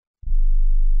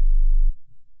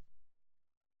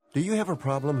Do you have a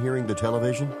problem hearing the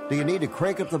television? Do you need to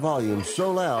crank up the volume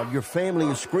so loud your family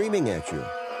is screaming at you?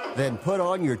 Then put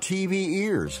on your TV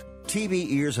ears. TV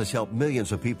Ears has helped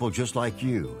millions of people just like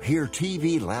you hear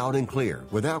TV loud and clear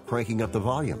without cranking up the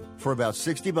volume. For about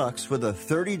 $60 with a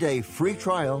 30-day free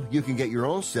trial, you can get your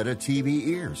own set of TV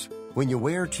Ears. When you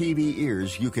wear TV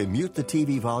Ears, you can mute the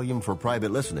TV volume for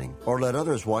private listening or let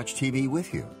others watch TV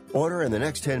with you. Order in the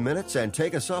next 10 minutes and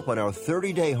take us up on our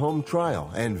 30-day home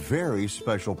trial and very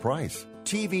special price.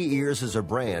 TV Ears is a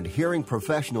brand hearing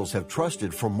professionals have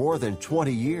trusted for more than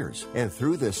 20 years. And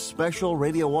through this special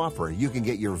radio offer, you can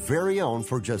get your very own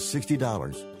for just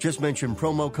 $60. Just mention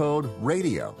promo code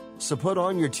RADIO. So put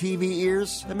on your TV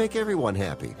ears and make everyone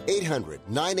happy.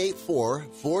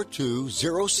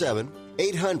 800-984-4207.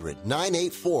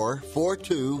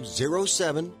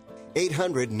 800-984-4207.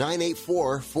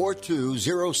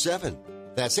 800-984-4207.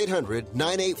 That's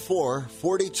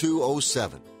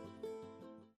 800-984-4207.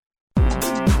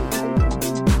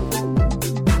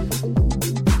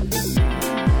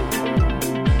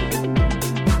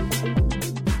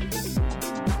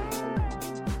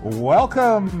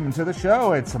 Welcome to the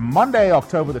show. It's Monday,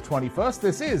 October the 21st.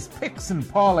 This is Picks and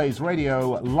Parlays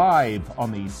Radio live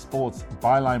on the Sports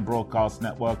Byline Broadcast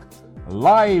Network,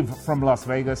 live from Las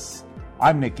Vegas.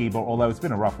 I'm Nick Geber. Although it's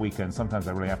been a rough weekend, sometimes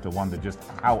I really have to wonder just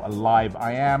how alive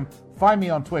I am. Find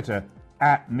me on Twitter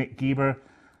at Nick Geber.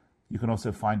 You can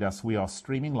also find us. We are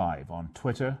streaming live on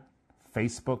Twitter,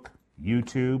 Facebook,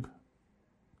 YouTube.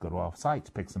 Go to our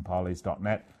site,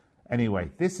 picksandparlays.net. Anyway,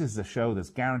 this is a show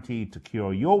that's guaranteed to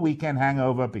cure your weekend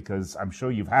hangover, because I'm sure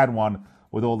you've had one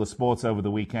with all the sports over the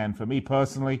weekend. For me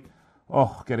personally,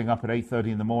 getting up at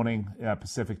 8:30 in the morning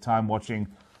Pacific time, watching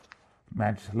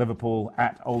Liverpool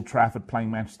at Old Trafford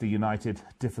playing Manchester United.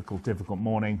 Difficult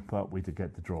morning, but we did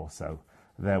get the draw, so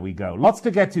there we go. Lots to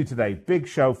get to today. Big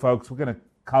show, folks. We're going to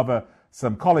cover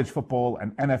some college football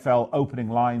and NFL opening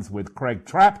lines with Craig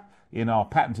Trapp in our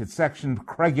patented section,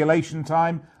 Craigulation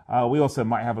time. We also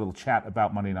might have a little chat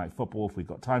about Monday Night Football if we've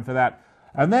got time for that.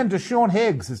 And then Deshaun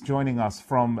Higgs is joining us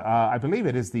from, I believe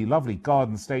it is the lovely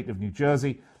Garden State of New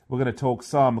Jersey. We're going to talk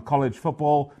some college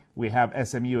football. We have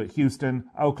SMU at Houston,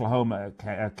 Oklahoma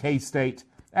at K-State,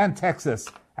 and Texas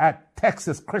at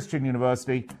Texas Christian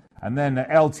University. And then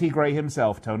El Tigre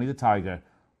himself, Tony the Tiger.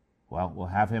 Well, we'll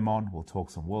have him on. We'll talk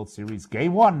some World Series.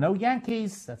 Game 1, no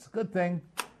Yankees. That's a good thing.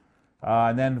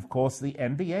 And then, of course, the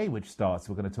NBA, which starts.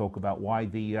 We're going to talk about why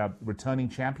the returning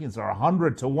champions are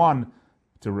 100-1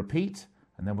 to repeat.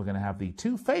 And then we're going to have the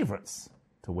two favorites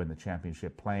to win the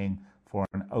championship playing for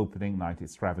an opening night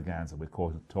extravaganza. We're,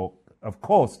 of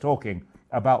course, talking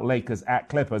about Lakers at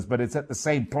Clippers, but it's at the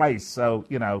same place. So,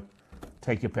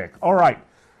 take your pick. All right.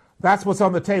 That's what's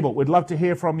on the table. We'd love to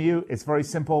hear from you. It's very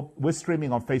simple. We're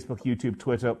streaming on Facebook, YouTube,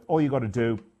 Twitter. All you got to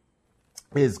do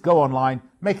is go online,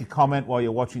 make a comment while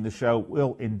you're watching the show.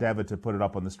 We'll endeavor to put it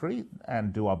up on the street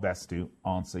and do our best to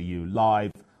answer you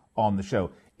live on the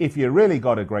show. If you really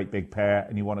got a great big pair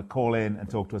and you want to call in and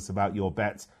talk to us about your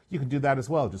bets, you can do that as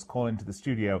well. Just call into the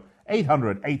studio,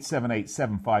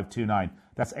 800-878-7529.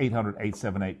 That's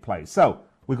 800-878-PLAY. So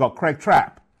we got Craig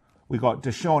Trapp. We got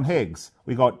Deshaun Higgs.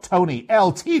 We got Tony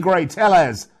El Tigre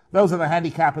Tellez. Those are the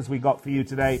handicappers we got for you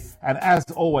today. And as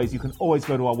always, you can always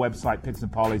go to our website,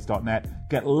 picksandparlays.net,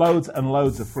 get loads and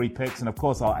loads of free picks, and of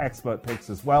course our expert picks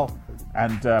as well.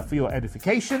 And for your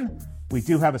edification, we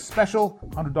do have a special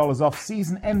 $100 off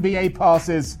season NBA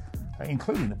passes,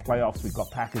 including the playoffs. We've got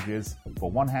packages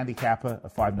for one handicapper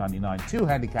of $5.99, two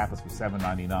handicappers for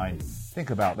 $7.99. Think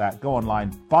about that. Go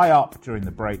online, buy up during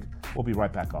the break. We'll be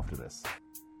right back after this.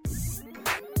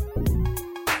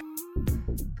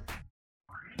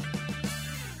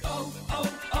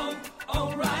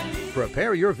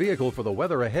 Prepare your vehicle for the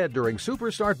weather ahead during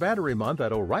Superstart Battery Month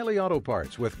at O'Reilly Auto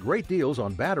Parts with great deals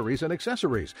on batteries and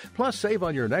accessories. Plus, save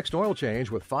on your next oil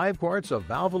change with 5 quarts of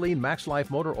Valvoline Max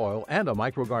Life motor oil and a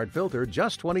MicroGuard filter,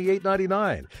 just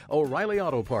 $28.99. O'Reilly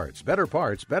Auto Parts. Better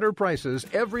parts, better prices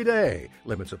every day.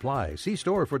 Limit supply. See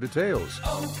store for details.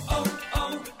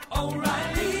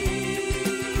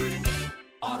 O'Reilly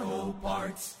Auto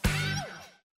Parts.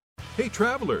 Hey,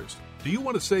 travelers. Do you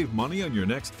want to save money on your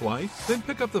next flight? Then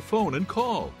pick up the phone and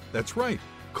call. That's right,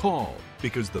 call,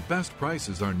 because the best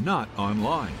prices are not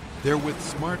online. They're with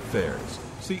SmartFares.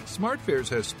 See, SmartFares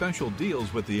has special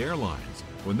deals with the airlines.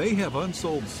 When they have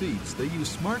unsold seats, they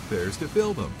use SmartFares to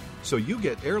fill them. So you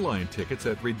get airline tickets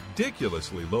at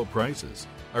ridiculously low prices.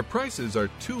 Our prices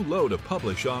are too low to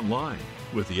publish online.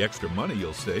 With the extra money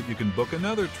you'll save, you can book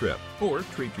another trip or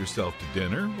treat yourself to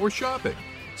dinner or shopping.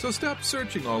 So stop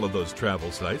searching all of those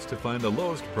travel sites to find the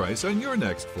lowest price on your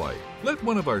next flight. Let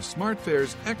one of our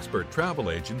SmartFares expert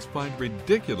travel agents find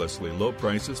ridiculously low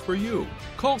prices for you.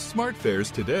 Call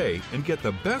SmartFares today and get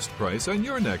the best price on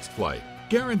your next flight.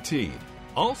 Guaranteed.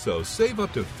 Also, save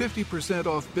up to 50%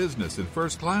 off business and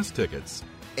first class tickets.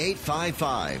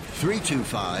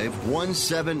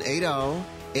 855-325-1780.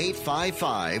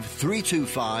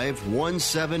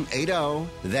 855-325-1780.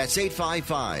 That's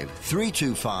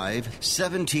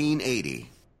 855-325-1780.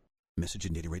 Message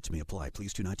and data rates may apply.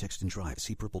 Please do not text and drive.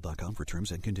 See purple.com for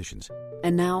terms and conditions.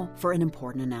 And now for an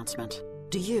important announcement.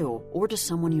 Do you, or does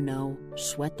someone you know,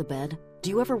 sweat the bed? Do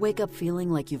you ever wake up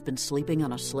feeling like you've been sleeping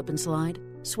on a slip and slide?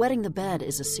 Sweating the bed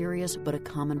is a serious but a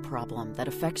common problem that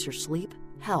affects your sleep,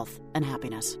 health, and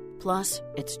happiness. Plus,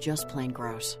 it's just plain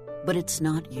gross. But it's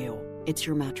not you. It's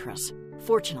your mattress.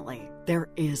 Fortunately, there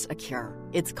is a cure.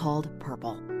 It's called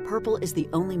Purple. Purple is the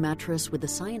only mattress with a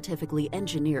scientifically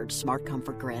engineered smart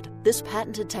comfort grid. This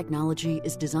patented technology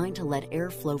is designed to let air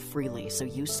flow freely so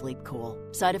you sleep cool.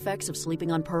 Side effects of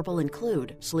sleeping on Purple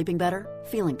include sleeping better,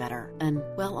 feeling better, and,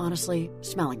 well, honestly,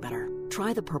 smelling better.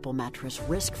 Try the Purple mattress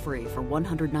risk-free for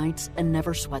 100 nights and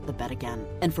never sweat the bed again.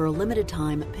 And for a limited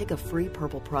time, pick a free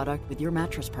Purple product with your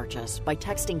mattress purchase by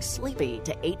texting SLEEPY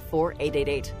to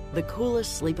 84888. The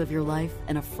coolest sleep of your life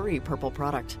and a free Purple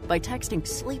product by texting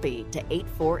SLEEPY to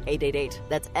 84888.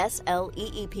 That's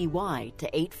SLEEPY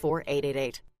to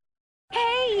 84888.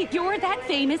 Hey, you're that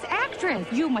famous actress.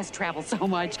 You must travel so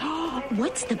much.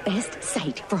 What's the best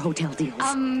site for hotel deals?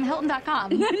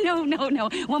 Hilton.com. No.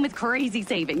 One with crazy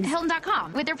savings.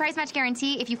 Hilton.com. With their price match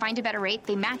guarantee, if you find a better rate,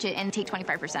 they match it and take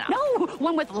 25% off. No,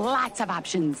 one with lots of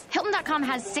options. Hilton.com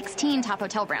has 16 top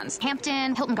hotel brands.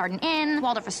 Hampton, Hilton Garden Inn,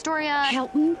 Waldorf Astoria.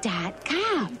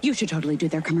 Hilton.com. You should totally do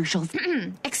their commercials.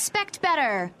 Expect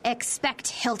better. Expect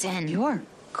Hilton. You're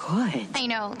good. I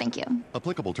know, thank you.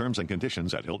 Applicable terms and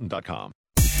conditions at Hilton.com.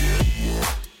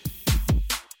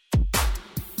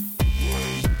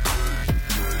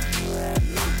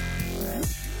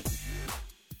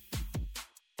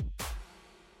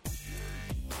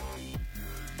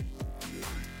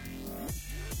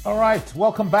 All right,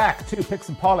 welcome back to Picks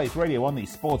and Parlays Radio on the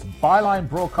Sports Byline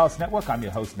Broadcast Network. I'm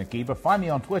your host, Nick Geber. Find me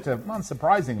on Twitter.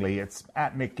 Unsurprisingly, it's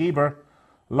at Nick Geber.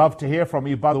 Love to hear from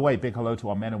you. By the way, big hello to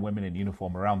our men and women in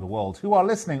uniform around the world who are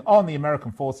listening on the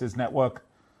American Forces Network.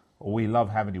 We love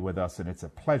having you with us, and it's a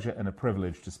pleasure and a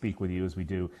privilege to speak with you as we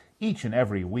do each and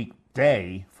every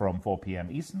weekday from 4 p.m.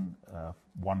 Eastern,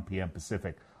 1 p.m.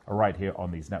 Pacific, right here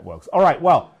on these networks. All right,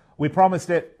 well, we promised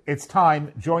it. It's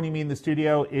time. Joining me in the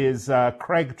studio is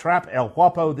Craig Trapp, El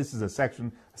Guapo. This is a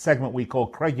segment we call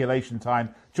Craigulation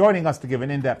Time. Joining us to give an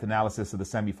in-depth analysis of the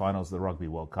semifinals of the Rugby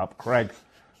World Cup. Craig,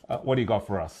 what do you got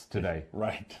for us today?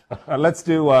 Right. Let's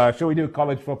do, shall we do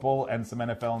college football and some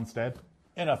NFL instead?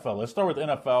 NFL. Let's start with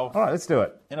NFL. All right, let's do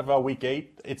it. NFL Week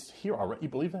 8. It's here already. You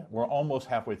believe that? We're almost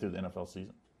halfway through the NFL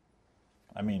season.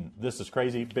 I mean, this is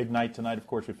crazy. Big night tonight. Of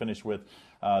course, we finished with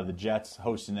the Jets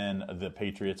hosting in the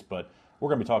Patriots, but we're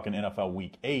going to be talking NFL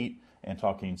Week 8 and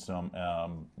talking some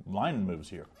line moves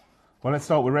here. Well, let's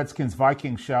start with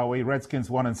Redskins-Vikings, shall we? Redskins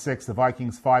 1-6, the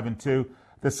Vikings 5-2.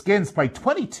 The Skins play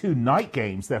 22 night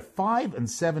games. They're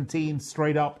 5-17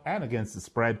 straight up and against the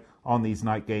spread on these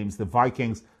night games. The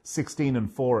Vikings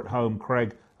 16-4 at home.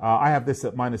 Craig, I have this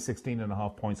at minus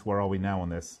 16.5 points. Where are we now on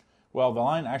this? Well, the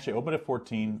line actually opened at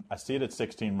 14. I see it at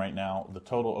 16 right now. The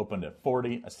total opened at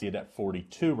 40. I see it at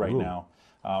 42 right now.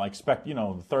 I expect,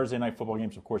 the Thursday night football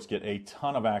games, of course, get a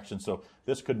ton of action, so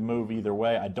this could move either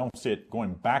way. I don't see it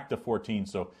going back to 14,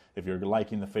 so if you're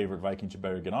liking the favorite Vikings, you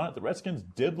better get on it. The Redskins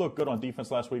did look good on defense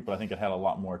last week, but I think it had a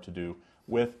lot more to do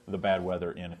with the bad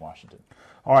weather in Washington.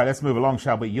 All right, let's move along,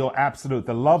 shall we? Your absolute,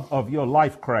 the love of your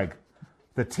life, Craig.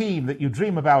 The team that you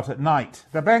dream about at night.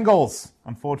 The Bengals.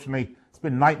 Unfortunately, it's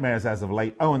been nightmares as of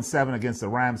late. 0-7 against the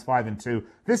Rams, 5-2.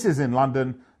 This is in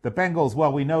London. The Bengals,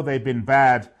 well, we know they've been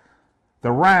bad.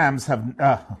 The Rams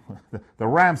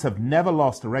have never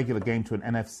lost a regular game to an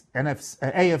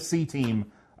AFC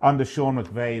team under Sean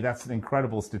McVay. That's an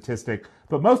incredible statistic.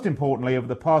 But most importantly, over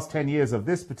the past 10 years of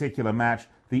this particular match,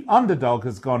 the underdog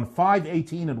has gone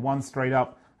 5-18-1 straight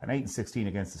up and 8-16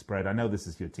 against the spread. I know this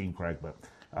is your team, Craig, but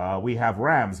we have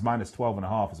Rams minus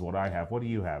 12.5 is what I have. What do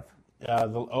you have?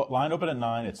 The line opened at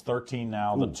 9. It's 13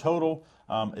 now. Ooh. The total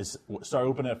is started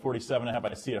opening at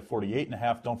 47.5. I see it at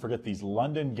 48.5. Don't forget these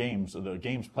London games, the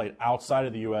games played outside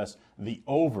of the U.S., the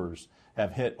overs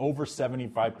have hit over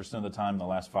 75% of the time in the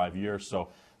last 5 years. So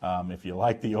if you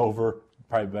like the over,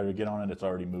 probably better get on it. It's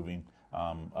already moving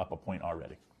up a point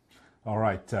already. All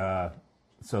right.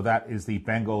 So that is the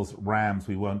Bengals-Rams.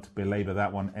 We won't belabor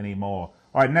that one anymore.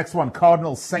 All right, next one,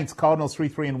 Cardinals-Saints. Cardinals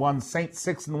 3-3-1, Saints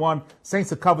 6-1. Saints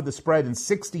have covered the spread in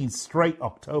 16 straight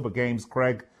October games.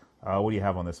 Craig, what do you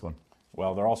have on this one?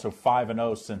 Well, they're also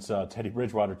 5-0 since Teddy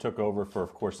Bridgewater took over for,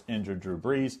 of course, injured Drew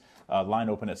Brees. Line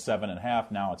opened at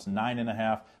 7.5. Now it's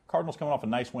 9.5. Cardinals coming off a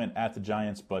nice win at the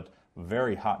Giants, but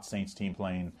very hot Saints team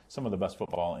playing some of the best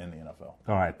football in the NFL.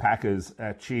 All right, Packers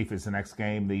Chiefs is the next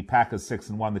game. The Packers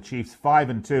 6-1, the Chiefs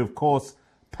 5-2. Of course,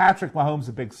 Patrick Mahomes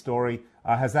a big story.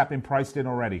 Has that been priced in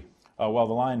already? Well,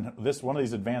 the line, one of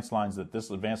these advanced lines, this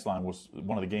advanced line was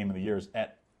one of the game of the years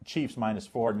at Chiefs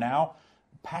 -4. Now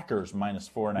Packers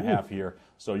 -4.5 here.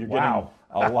 So you're getting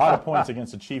a lot of points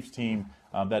against the Chiefs team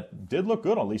that did look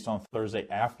good, at least on Thursday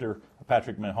after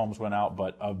Patrick Mahomes went out,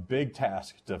 but a big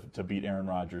task to beat Aaron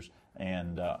Rodgers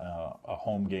and a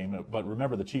home game. But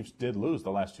remember, the Chiefs did lose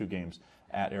the last 2 games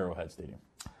at Arrowhead Stadium.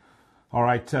 All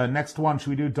right, next one. Should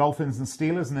we do Dolphins and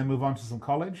Steelers and then move on to some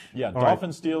college? Yeah, All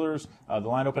Dolphins, Steelers, the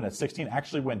line opened at 16,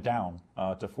 actually went down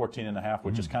to 14.5,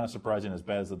 which is kind of surprising as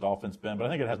bad as the Dolphins been. But I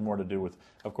think it has more to do with,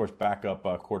 of course, backup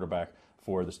quarterback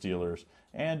for the Steelers.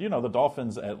 And, the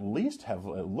Dolphins at least have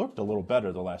looked a little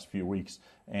better the last few weeks.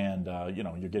 And,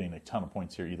 you're getting a ton of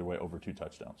points here either way, over 2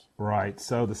 touchdowns. Right,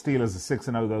 so the Steelers are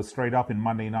 6-0, though, straight up in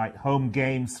Monday night. Home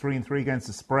games, 3-3 against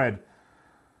the spread.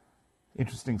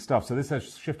 Interesting stuff. So this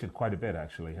has shifted quite a bit,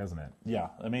 actually, hasn't it? Yeah.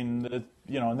 I mean, in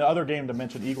the other game to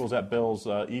mention, Eagles at Bills.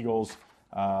 Eagles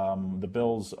opened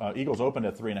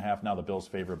at 3.5. Now the Bills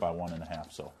favored by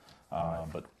 1.5. So,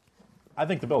 but I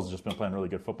think the Bills have just been playing really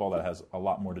good football. That has a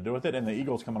lot more to do with it. And the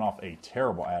Eagles coming off a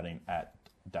terrible outing at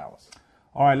Dallas.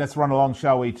 All right, let's run along,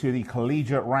 shall we, to the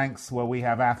collegiate ranks where we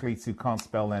have athletes who can't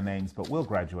spell their names, but will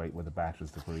graduate with a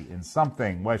bachelor's degree in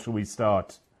something. Where should we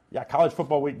start? Yeah, College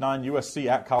Football Week 9, USC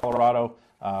at Colorado.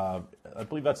 I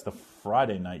believe that's the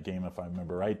Friday night game, if I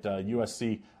remember right.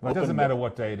 USC. Well, it doesn't matter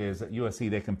what day it is. At USC,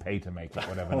 they can pay to make it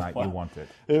whatever night you want it.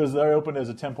 They opened as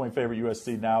a 10-point favorite.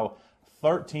 USC now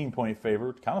 13-point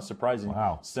favorite. Kind of surprising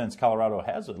since Colorado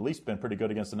has at least been pretty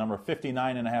good against the number.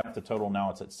 59.5 the total. Now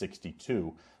it's at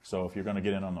 62. So if you're going to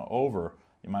get in on the over,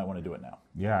 you might want to do it now.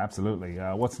 Yeah, absolutely.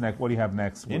 What's next? What do you have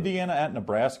next? Indiana at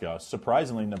Nebraska.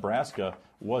 Surprisingly, Nebraska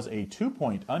was a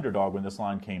 2-point underdog when this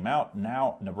line came out.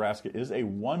 Now Nebraska is a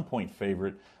 1-point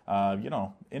favorite.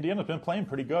 Indiana's been playing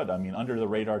pretty good. I mean, under the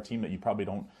radar team that you probably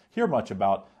don't hear much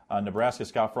about. Nebraska,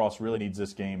 Scott Frost really needs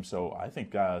this game. So I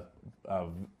think that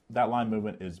line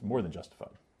movement is more than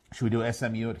justified. Should we do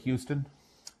SMU at Houston?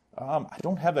 I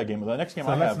don't have that game. The next game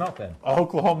so I have, not then.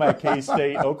 Oklahoma at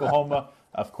K-State. Oklahoma,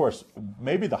 of course,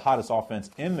 maybe the hottest offense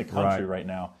in the country right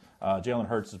now. Jalen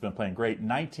Hurts has been playing great.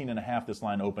 19.5 this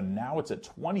line open. Now it's at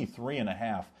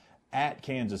 23.5 at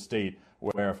Kansas State,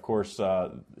 where, of course,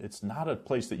 it's not a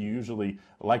place that you usually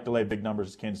like to lay big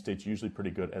numbers. Kansas State's usually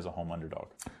pretty good as a home underdog.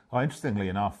 Well, interestingly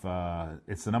enough,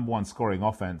 it's the number 1 scoring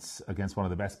offense against one of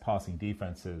the best passing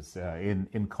defenses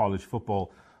in college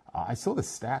football. I saw the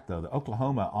stat, though, that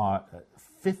Oklahoma are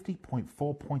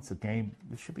 50.4 points a game.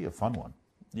 This should be a fun one.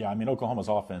 Yeah, I mean, Oklahoma's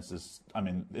offense is,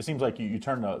 it seems like you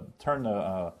turn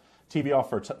the TV off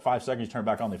for 5 seconds, you turn it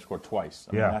back on, they've scored twice.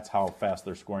 I mean, that's how fast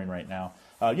they're scoring right now.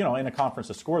 In a conference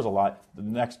that scores a lot, the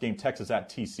next game, Texas at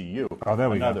TCU. Oh, there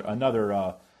we go. Another,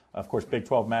 of course, Big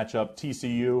 12 matchup.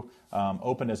 TCU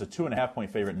opened as a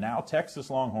 2.5-point favorite. Now Texas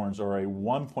Longhorns are a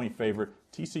 1-point favorite.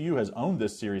 TCU has owned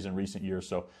this series in recent years,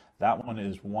 so that one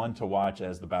is one to watch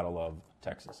as the Battle of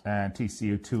Texas. And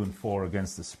TCU 2-4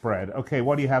 against the spread. Okay,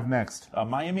 what do you have next?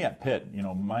 Miami at Pitt.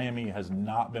 Miami has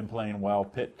not been playing well.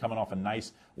 Pitt coming off a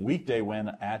nice weekday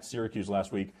win at Syracuse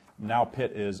last week. Now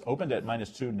Pitt is opened at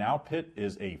 -2. Now Pitt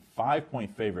is a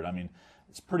 5-point favorite. I mean,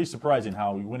 it's pretty surprising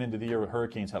how we went into the year with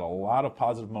Hurricanes, had a lot of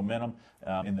positive momentum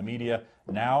in the media.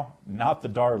 Now, not the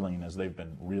darling, as they've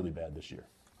been really bad this year.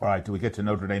 All right, do we get to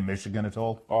Notre Dame, Michigan at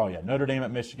all? Oh, yeah, Notre Dame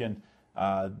at Michigan.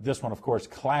 This one, of course,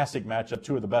 classic matchup.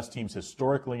 2 of the best teams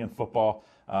historically in football.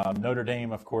 Notre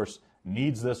Dame, of course,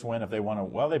 needs this win if they want to.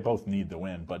 Well, they both need the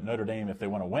win, but Notre Dame, if they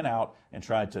want to win out and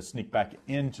try to sneak back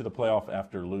into the playoff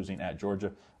after losing at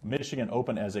Georgia. Michigan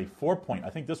opened as a 4-point. I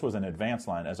think this was an advanced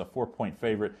line as a 4-point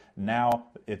favorite. Now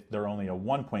they're only a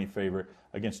 1-point favorite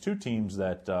against 2 teams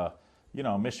that.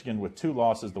 Michigan with 2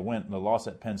 losses, the loss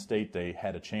at Penn State, they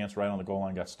had a chance right on the goal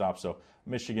line, got stopped. So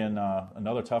Michigan,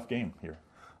 another tough game here.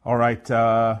 All right.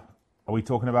 Are we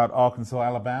talking about Arkansas,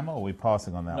 Alabama, or are we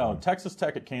passing on that one? No, Texas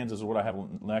Tech at Kansas is what I have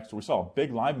next. We saw a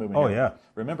big line movement here. Yeah.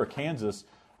 Remember, Kansas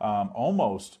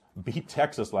almost beat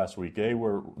Texas last week.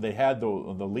 They had the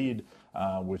lead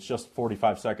with just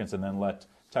 45 seconds and then let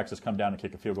Texas come down and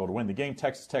kick a field goal to win the game.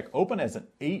 Texas Tech opened as an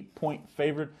 8-point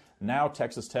favorite. Now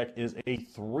Texas Tech is a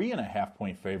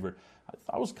 3.5-point favorite.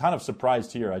 I was kind of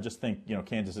surprised here. I just think,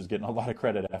 Kansas is getting a lot of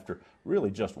credit after really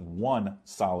just one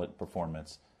solid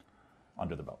performance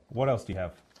under the belt. What else do you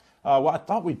have? Well, I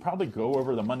thought we'd probably go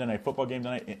over the Monday Night Football game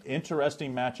tonight.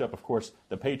 Interesting matchup. Of course,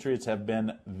 the Patriots have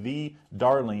been the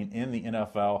darling in the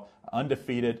NFL,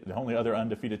 undefeated. The only other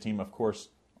undefeated team, of course,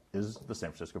 is the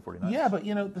San Francisco 49ers. Yeah, but,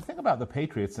 the thing about the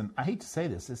Patriots, and I hate to say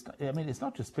this, it's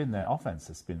not just been their offense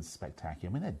that's been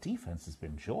spectacular. Their defense has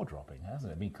been jaw-dropping,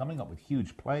 hasn't it? Coming up with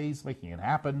huge plays, making it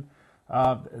happen.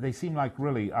 They seem like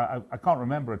really, I can't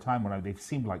remember a time when they've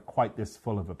seemed like quite this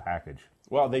full of a package.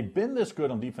 Well, they've been this good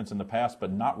on defense in the past,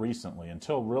 but not recently,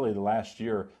 until really the last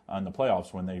year in the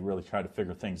playoffs when they really tried to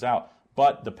figure things out.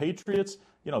 But the Patriots,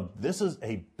 this is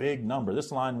a big number.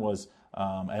 This line was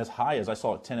as high as I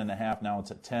saw at 10.5. Now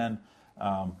it's at 10.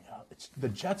 The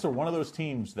Jets are one of those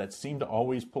teams that seem to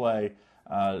always play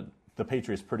the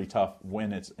Patriots pretty tough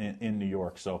when it's in New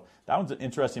York. So that one's an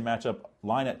interesting matchup.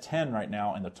 Line at 10 right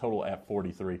now and the total at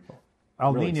 43.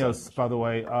 Al Ninos, by the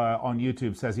way, on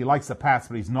YouTube says he likes the Pats,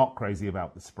 but he's not crazy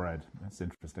about the spread. That's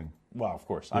interesting. Well, of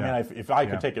course. Yeah. I mean, if I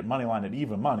could take it money line at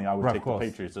even money, I would take the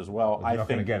Patriots as well. You're not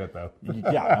going to get it, though.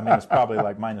 Yeah, I mean, it's probably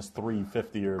like minus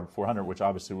 350 or 400, which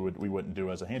obviously we wouldn't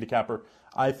do as a handicapper.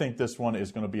 I think this one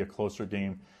is going to be a closer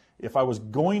game. If I was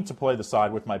going to play the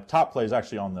side with my top plays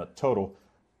actually on the total,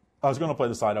 I was going to play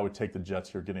the side, I would take the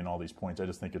Jets here getting all these points. I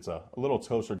just think it's a little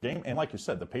closer game. And like you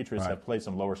said, the Patriots have played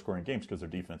some lower scoring games because their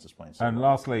defense is playing so And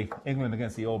well. lastly, England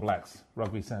against the All Blacks,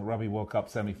 Rugby World Cup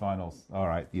semi-finals. All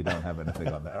right, you don't have anything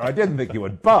on there. I didn't think you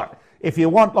would. But if you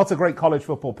want lots of great college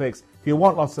football picks, if you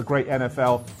want lots of great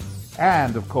NFL,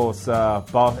 and of course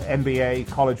NBA,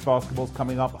 college basketball's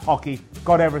coming up, hockey,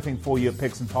 got everything for you at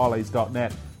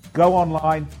picksandparlays.net. Go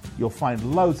online, you'll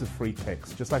find loads of free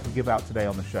picks, just like we give out today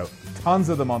on the show. Tons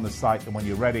of them on the site, and when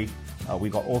you're ready, we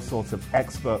got all sorts of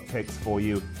expert picks for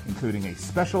you, including a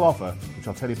special offer, which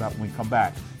I'll tell you about when we come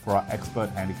back for our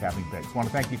expert handicapping picks. I want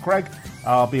to thank you, Craig.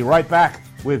 I'll be right back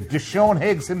with Deshaun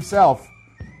Higgs himself,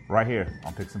 right here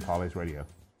on Picks and Parlays Radio.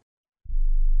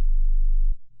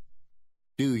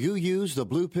 Do you use the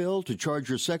blue pill to charge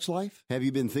your sex life? Have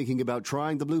you been thinking about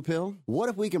trying the blue pill? What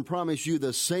if we can promise you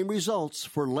the same results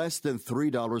for less than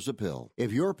 $3 a pill?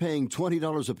 If you're paying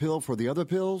 $20 a pill for the other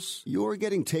pills, you're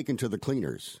getting taken to the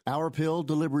cleaners. Our pill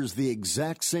delivers the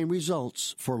exact same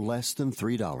results for less than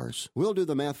 $3. We'll do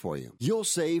the math for you. You'll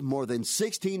save more than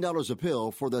 $16 a pill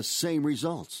for the same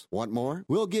results. Want more?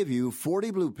 We'll give you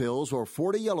 40 blue pills or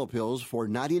 40 yellow pills for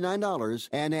 $99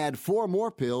 and add 4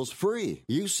 more pills free.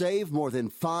 You save more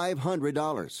than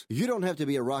 $500. You don't have to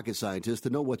be a rocket scientist to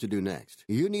know what to do next.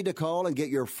 You need to call and get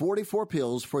your 44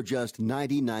 pills for just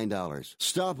 $99.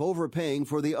 Stop overpaying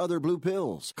for the other blue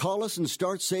pills. Call us and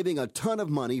start saving a ton of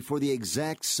money for the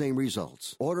exact same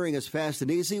results. Ordering is fast and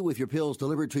easy with your pills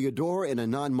delivered to your door in a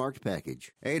non-marked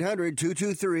package.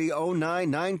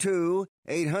 800-223-0992.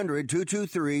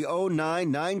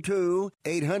 800-223-0992.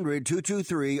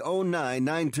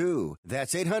 800-223-0992.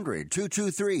 That's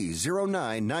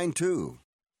 800-223-0992.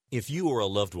 If you or a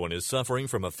loved one is suffering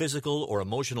from a physical or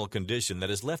emotional condition that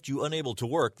has left you unable to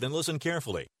work, then listen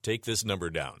carefully. Take this number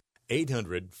down.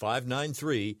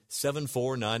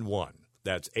 800-593-7491.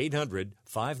 That's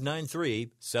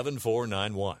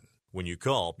 800-593-7491. When you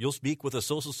call, you'll speak with a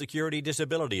Social Security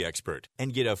disability expert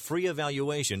and get a free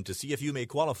evaluation to see if you may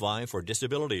qualify for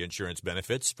disability insurance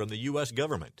benefits from the U.S.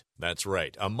 government. That's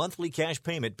right, a monthly cash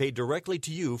payment paid directly to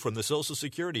you from the Social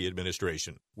Security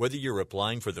Administration. Whether you're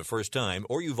applying for the first time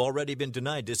or you've already been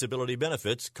denied disability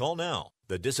benefits, call now.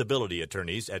 The disability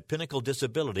attorneys at Pinnacle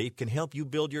Disability can help you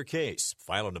build your case,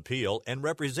 file an appeal, and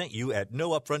represent you at no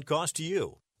upfront cost to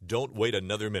you. Don't wait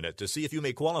another minute to see if you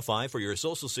may qualify for your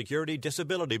Social Security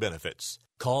disability benefits.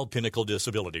 Call Pinnacle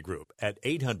Disability Group at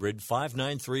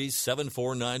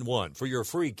 800-593-7491 for your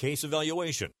free case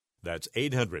evaluation. That's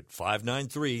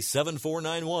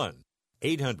 800-593-7491.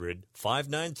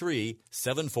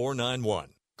 800-593-7491.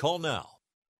 Call now.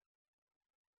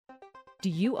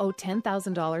 Do you owe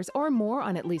 $10,000 or more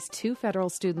on at least 2 federal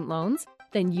student loans?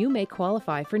 Then you may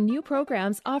qualify for new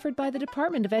programs offered by the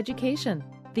Department of Education.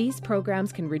 These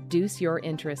programs can reduce your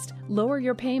interest, lower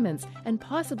your payments, and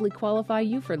possibly qualify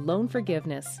you for loan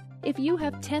forgiveness. If you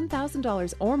have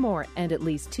 $10,000 or more and at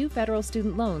least 2 federal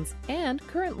student loans and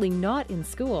currently not in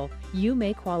school, you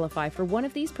may qualify for one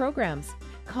of these programs.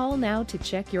 Call now to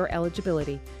check your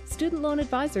eligibility. Student loan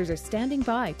advisors are standing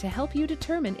by to help you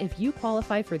determine if you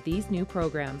qualify for these new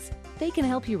programs. They can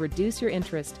help you reduce your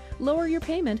interest, lower your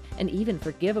payment, and even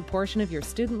forgive a portion of your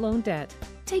student loan debt.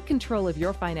 Take control of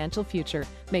your financial future.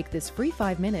 Make this free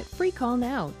 5-minute free call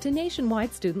now to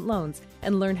Nationwide Student Loans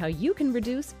and learn how you can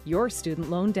reduce your student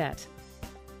loan debt.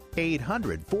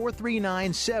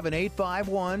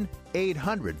 800-439-7851,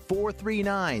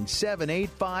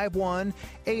 800-439-7851,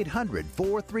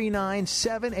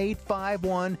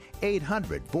 800-439-7851,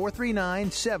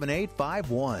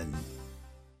 800-439-7851.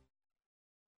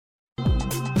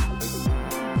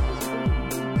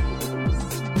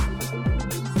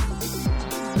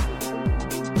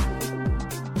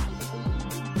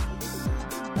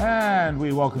 And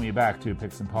we welcome you back to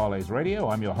Picks and Parlays Radio.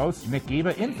 I'm your host, Nick Geber,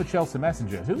 in for Chelsea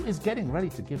Messenger, who is getting ready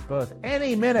to give birth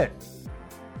any minute.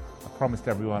 I promised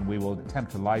everyone we will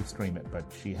attempt to live stream it, but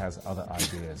she has other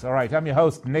ideas. All right, I'm your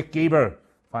host, Nick Geber.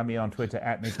 Find me on Twitter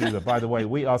at Nick Geber. By the way,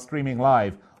 we are streaming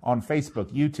live on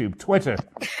Facebook, YouTube, Twitter,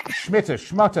 Schmitter,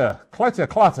 Schmutter,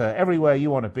 Clutter, everywhere you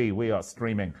want to be, we are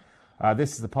streaming.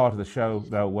 This is the part of the show,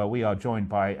 though, where we are joined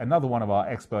by another one of our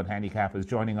expert handicappers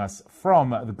joining us from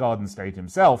the Garden State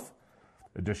himself,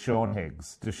 Deshaun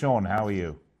Higgs. Deshaun, how are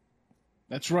you?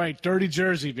 That's right. Dirty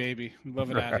Jersey, baby. We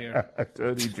love it out here.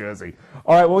 Dirty Jersey.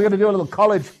 All right, we're going to do a little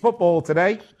college football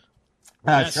today.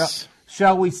 Yes.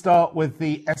 Shall we start with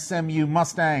the SMU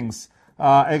Mustangs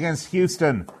against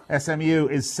Houston? SMU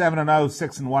is 7-0,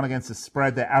 6-1 against the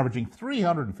spread. They're averaging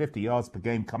 350 yards per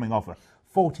game, coming off a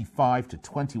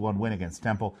 45-21 win against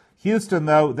Temple. Houston,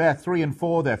 though, they're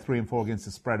 3-4. They're 3-4 against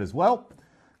the spread as well,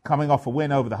 coming off a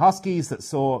win over the Huskies that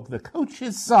saw the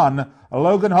coach's son,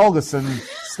 Logan Holgerson,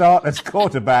 start as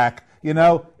quarterback. You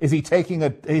know, is he taking a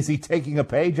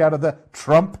page out of the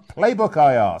Trump playbook,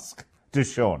 I ask?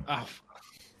 Deshaun.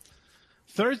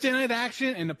 Thursday night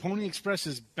action, and the Pony Express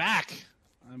is back.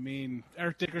 I mean,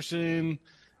 Eric Dickerson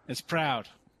is proud.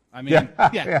 I mean,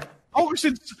 yeah.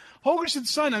 Holgerson's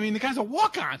son. I mean, the guy's a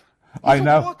walk-on. I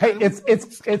know. Hey,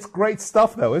 it's great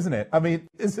stuff, though, isn't it? I mean,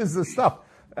 this is the stuff.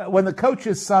 When the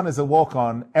coach's son is a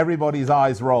walk-on, everybody's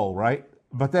eyes roll, right?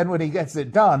 But then when he gets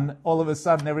it done, all of a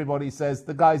sudden everybody says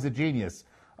the guy's a genius.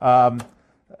 But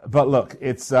look,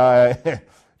 it's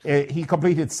he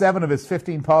completed 7 of his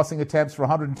 15 passing attempts for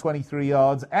 123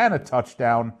 yards and a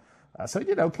touchdown. So he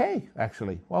did okay,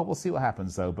 actually. Well, we'll see what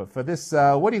happens, though. But for this,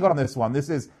 what do you got on this one? This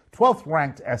is 12th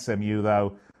ranked SMU,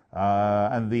 though.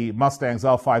 And the Mustangs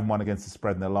are 5-1 against the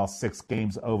spread in their last 6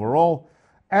 games overall.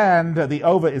 And the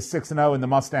over is 6-0 in the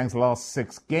Mustangs' last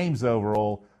 6 games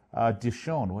overall.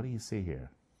 Deshaun, what do you see here?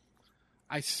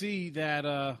 I see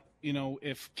that,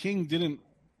 if King didn't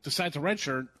decide to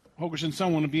redshirt, Holgerson's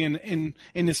son want to be in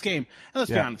this game. And let's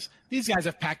be honest, these guys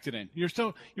have packed it in. You're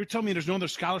telling me there's no other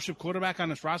scholarship quarterback on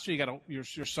this roster? You got your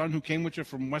son who came with you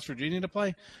from West Virginia to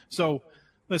play? So,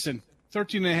 listen,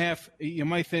 13.5, you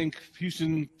might think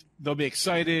Houston, they'll be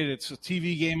excited. It's a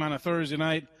TV game on a Thursday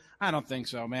night. I don't think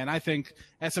so, man. I think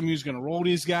SMU's going to roll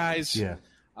these guys. Yeah.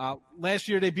 Last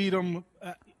year they beat them.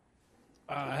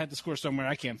 I had the score somewhere.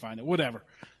 I can't find it. Whatever.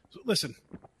 So, listen.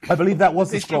 I believe that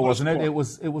was the score, wasn't it? It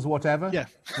was whatever? Yeah.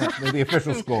 The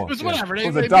official score. It was whatever.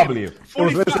 It was a W. It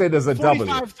was listed as a W.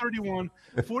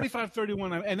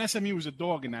 45-31, and SMU was a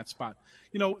dog in that spot.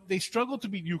 They struggled to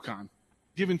beat UConn,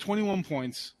 given 21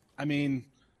 points. I mean,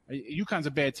 UConn's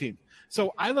a bad team.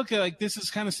 So I look at this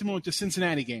is kind of similar to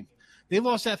Cincinnati game. They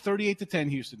lost that 38-10,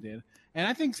 Houston did. And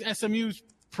I think SMU's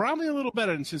probably a little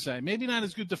better than Cincinnati. Maybe not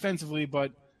as good defensively,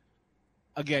 but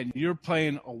again, you're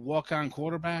playing a walk-on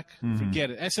quarterback. Mm-hmm.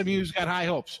 Forget it. SMU's got high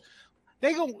hopes.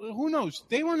 They go, who knows?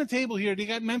 They run the table here. They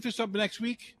got Memphis up next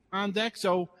week on deck.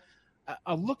 So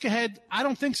a look ahead, I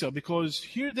don't think so, because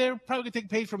here they're probably going to take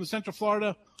pay from the Central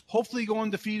Florida, hopefully go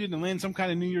undefeated and land some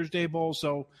kind of New Year's Day bowl.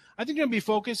 So I think they're going to be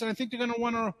focused, and I think they're going to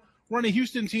want to run a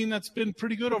Houston team that's been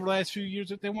pretty good over the last few years.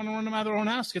 That they want to run them out of their own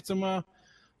house, get some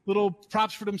little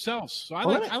props for themselves. So I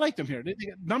like them here. They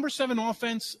got number 7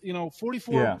 offense,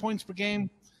 44 points per game.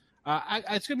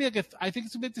 It's going to be I think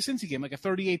it's a bit the Cincy game, like a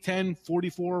 38-10,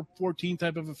 44-14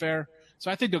 type of affair.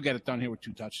 So I think they'll get it done here with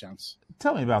 2 touchdowns.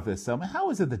 Tell me about this, Selma. How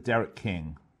is it that Derek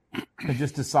King can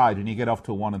just decide when you get off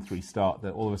to a 1-3 start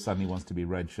that all of a sudden he wants to be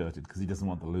redshirted because he doesn't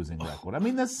want the losing record? I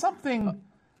mean, there's something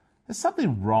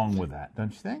wrong with that,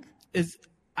 don't you think?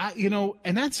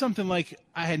 And that's something like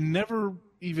I had never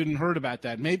even heard about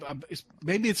that. Maybe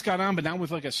it's gone on, but not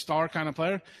with like a star kind of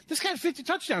player. This guy had 50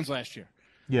 touchdowns last year.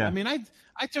 Yeah. I mean, I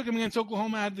took him against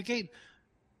Oklahoma out of the gate.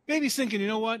 Maybe he's thinking, you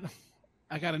know what?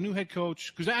 I got a new head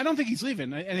coach because I don't think he's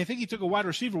leaving, and I think he took a wide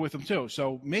receiver with him too.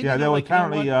 So maybe there were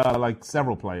apparently like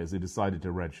several players who decided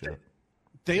to redshirt.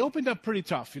 they opened up pretty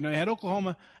tough. You know, they had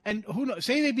Oklahoma, and who knows?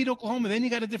 Say they beat Oklahoma, then you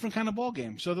got a different kind of ball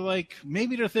game. So they're like,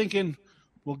 maybe they're thinking,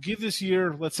 we'll give this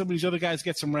year, let some of these other guys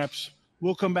get some reps.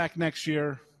 We'll come back next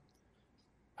year.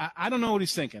 I don't know what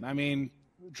he's thinking. I mean,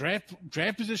 draft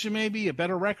position maybe, a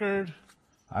better record.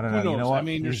 I don't know. Who knows? You know what? I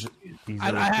mean,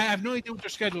 I have no idea what their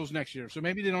schedule is next year. So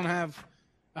maybe they don't have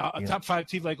a top 5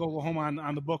 team like Oklahoma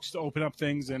on the books to open up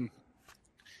things. And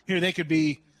here they could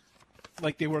be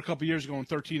like they were a couple years ago,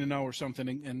 13-0 or something,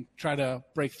 and try to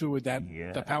break through with that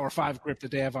the Power 5 grip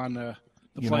that they have on the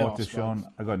playoffs. You know what,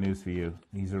 Deshaun? I got news for you.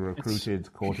 He's a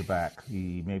recruited quarterback.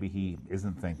 Maybe he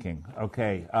isn't thinking.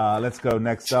 Okay, let's go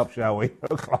next up, shall we?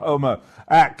 Oklahoma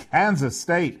at Kansas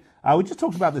State. We just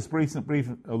talked about this brief.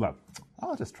 Oh, look,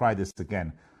 I'll just try this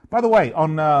again. By the way,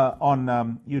 on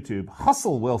YouTube,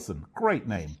 Hustle Wilson, great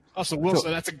name. Hustle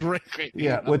Wilson, that's a great name.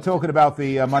 Yeah, we're talking about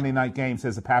the Monday night game.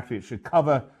 Says the Patriots should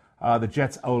cover. The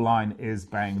Jets' O-line is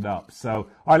banged up. So, all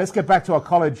right, let's get back to our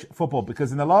college football,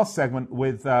 because in the last segment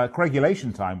with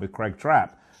Craigulation Time with Craig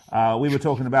Trapp, we were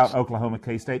talking about Oklahoma,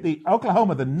 K-State.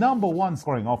 Oklahoma, the number 1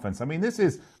 scoring offense. I mean, this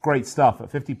is great stuff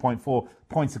at 50.4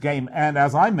 points a game. And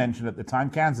as I mentioned at the time,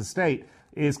 Kansas State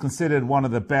is considered one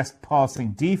of the best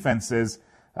passing defenses.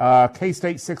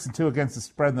 K-State 6-2 against the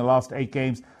spread in the last 8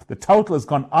 games. The total has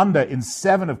gone under in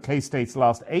 7 of K-State's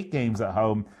last 8 games at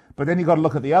home. But then you've got to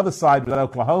look at the other side with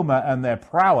Oklahoma and their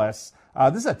prowess.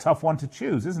 This is a tough one to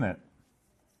choose, isn't it?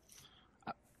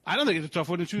 I don't think it's a tough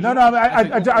one to choose. No,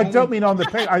 I don't mean on the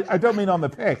pick. I don't mean on the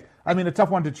pick. I mean a tough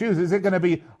one to choose. Is it going to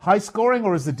be high scoring,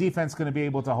 or is the defense going to be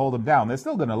able to hold them down? They're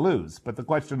still going to lose, but the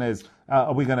question is,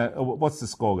 what's the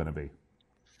score going to be?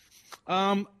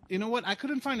 You know what? I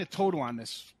couldn't find a total on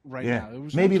this now. It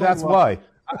was maybe that's why.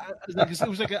 It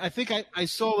was like I think I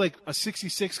saw like a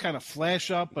 66 kind of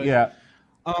flash up, but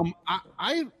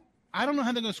I don't know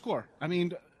how they're going to score. I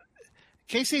mean,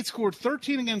 K-State scored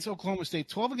 13 against Oklahoma State,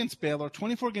 12 against Baylor,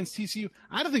 24 against TCU.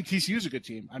 I don't think TCU is a good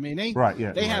team. I mean,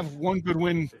 they have one good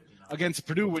win against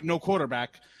Purdue with no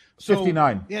quarterback. So,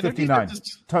 59. Yeah, 59.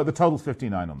 The total's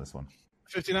 59 on this one.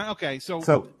 59. Okay, so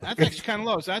that's actually kind of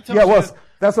low. So that tells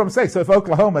that's what I'm saying. So if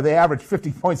Oklahoma, they average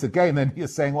 50 points a game, then you're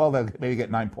saying, well, they'll maybe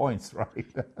get 9 points, right?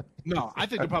 No, I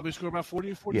think they'll probably score about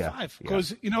 40 or 45.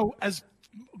 Because, as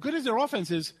good as their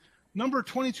offense is, number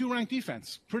 22 ranked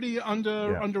defense, pretty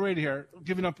underrated here,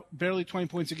 giving up barely 20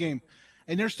 points a game.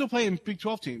 And they're still playing Big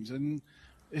 12 teams. And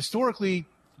historically,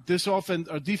 this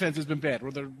defense has been bad,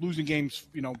 where they're losing games,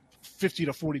 50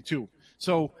 to 42.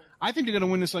 So I think they're going to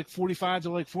win this like 45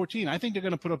 to like 14. I think they're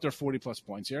going to put up their 40-plus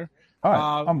points here. All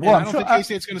right. I don't think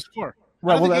K-State's going to score.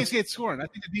 I don't think K-State's scoring. I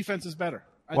think the defense is better.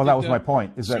 That was my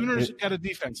point. Sooners got a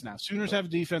defense now. Sooners have a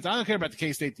defense. I don't care about the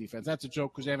K-State defense. That's a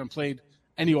joke because they haven't played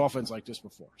any offense like this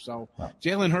before. So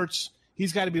Jalen Hurts,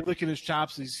 he's got to be licking his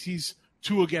chops. He's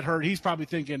Tua get hurt. He's probably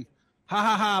thinking,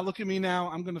 look at me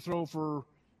now. I'm going to throw for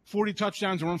 40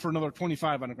 touchdowns and run for another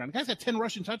 25 on the ground. The guy's got 10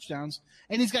 rushing touchdowns,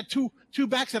 and he's got two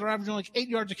backs that are averaging like 8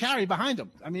 yards a carry behind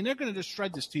him. I mean, they're going to just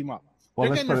shred this team up. Well,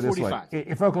 let's put it this way.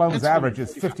 If Oklahoma's average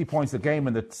is 50 points a game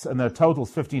and the total's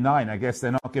 59, I guess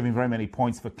they're not giving very many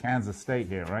points for Kansas State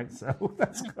here, right? So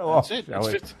let's go off.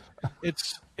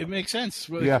 It makes sense.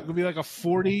 It would be like a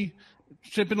 40 –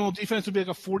 Chippenhall defense would be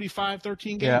like a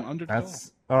 45-13 game under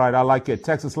 12. All right, I like it.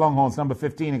 Texas Longhorns, number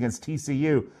 15 against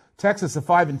TCU. Texas are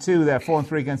 5-2. They're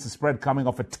 4-3 against the spread, coming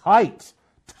off a tight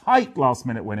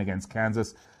last-minute win against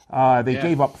Kansas. They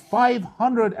gave up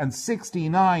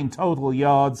 569 total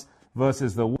yards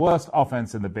versus the worst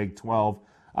offense in the Big 12.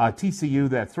 TCU,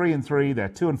 they're 3-3. They're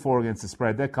 2-4 against the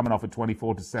spread. They're coming off a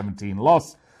 24-17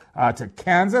 loss to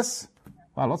Kansas.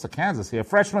 Well, lots of Kansas here.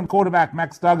 Freshman quarterback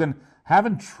Max Duggan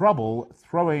having trouble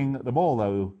throwing the ball,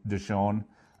 though, Deshaun.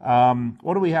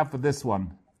 What do we have for this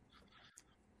one?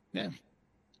 Yeah.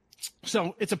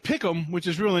 So it's a pick'em, which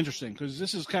is real interesting because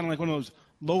this is kind of like one of those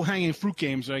low-hanging fruit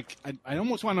games. Like I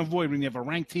almost want to avoid when you have a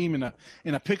ranked team in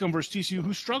a pick'em versus TCU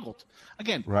who struggled.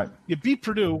 Again, you beat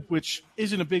Purdue, which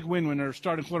isn't a big win when they're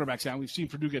starting quarterbacks out. We've seen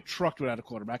Purdue get trucked without a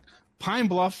quarterback. Pine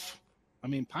Bluff,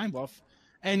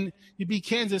 and you beat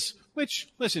Kansas, which,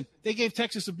 listen, they gave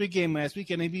Texas a big game last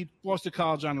week, and they beat Boston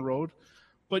College on the road.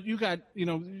 But you got,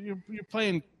 you're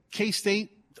playing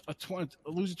K-State,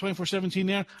 losing 24-17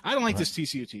 there. I don't like this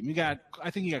TCU team. I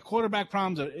think you got quarterback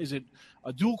problems. Is it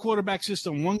a dual quarterback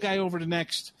system, one guy over the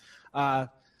next?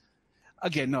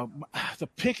 Again, no, the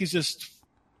pick is just,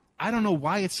 I don't know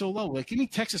why it's so low. Like, give me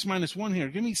Texas -1 here.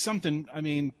 Give me something. I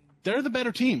mean, they're the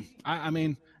better team. I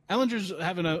mean, Ellinger's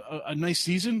having a nice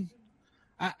season.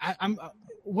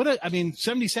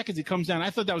 70 seconds he comes down. I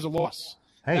thought that was a loss.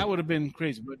 That would have been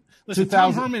crazy. But listen,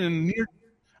 Tom Herman in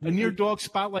a near dog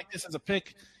spot like this as a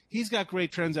pick, he's got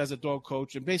great trends as a dog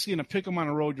coach. And basically, in a pick 'em on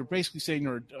the road, you're basically saying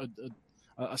you're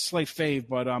a slight fave.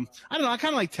 But I don't know. I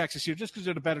kind of like Texas here just because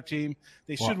they're the better team.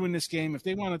 They should win this game. If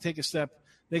they want to take a step,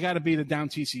 they got to beat a down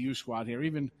TCU squad here.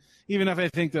 Even if I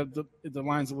think the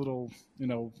line's a little,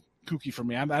 kooky for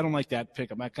me. I don't like that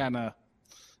pick 'em. I kind of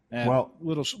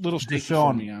little sticky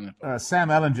for me on it. Sam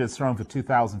Ellinger's thrown for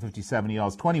 2,057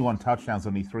 yards, 21 touchdowns,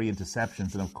 only 3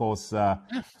 interceptions, and of course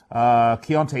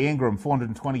Keontae Ingram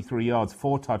 423 yards,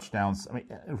 4 touchdowns. I mean,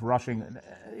 rushing.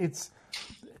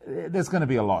 There's going to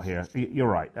be a lot here. You're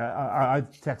right.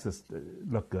 Texas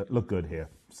look good here.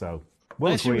 So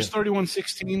last year was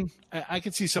 31-16. I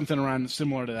could see something around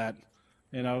similar to that.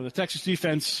 The Texas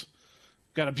defense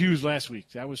got abused last week.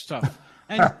 That was tough.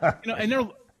 And and they're.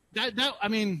 I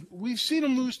mean, we've seen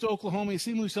them lose to Oklahoma. We've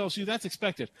seen them lose to LSU. That's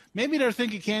expected. Maybe they're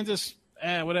thinking Kansas,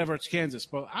 whatever, it's Kansas.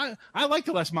 But I like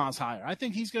the Les Miles hire. I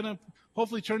think he's going to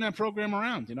hopefully turn that program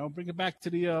around, bring it back to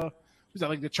the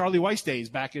the Charlie Weiss days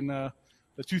back in the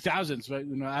 2000s. Right?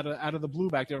 Out of the blue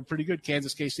back there, were pretty good.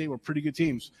 Kansas, K-State were pretty good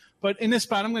teams. But in this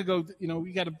spot, I'm going to go,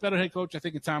 we got a better head coach, I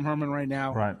think, in Tom Herman right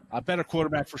now. Right. A better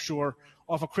quarterback for sure.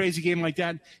 Off a crazy game like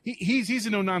that, he's a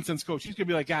no-nonsense coach. He's going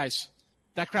to be like, guys,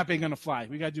 that crap ain't going to fly.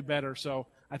 We got to do better. So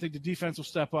I think the defense will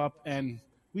step up, and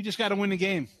we just got to win the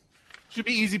game. Should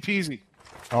be easy peasy.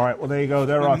 All right, well, there you go.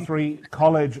 There are 3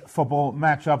 college football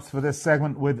matchups for this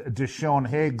segment with Deshaun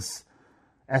Higgs,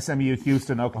 SMU,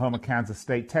 Houston, Oklahoma, Kansas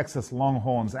State, Texas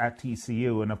Longhorns at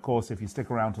TCU. And, of course, if you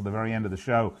stick around till the very end of the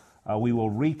show, we will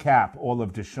recap all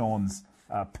of Deshaun's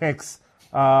picks.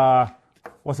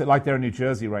 What's it like there in New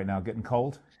Jersey right now? Getting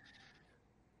cold?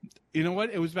 You know what?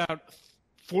 It was about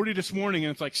 40 this morning,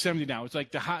 and it's like 70 now. It's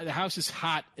like the house is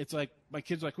hot. It's like my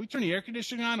kids are like, "Can we turn the air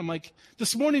conditioning on?" I'm like,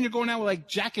 this morning you're going out with like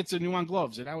jackets and you want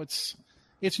gloves, and now it's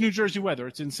New Jersey weather.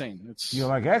 It's insane. You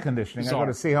like air conditioning? I got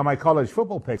to see how my college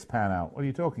football picks pan out. What are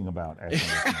you talking about? Air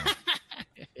conditioning.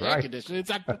 Air conditioning.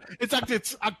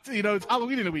 It's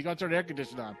Halloween in a week. I'll turn the air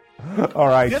conditioning on. All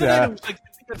right. The other day, it was like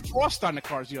frost on the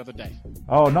cars the other day.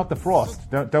 Oh, not the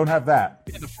frost. Don't have that.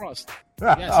 Yeah, the frost.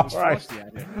 Yes, it was frosty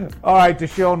out here. All right,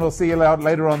 Deshaun, we'll see you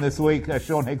later on this week.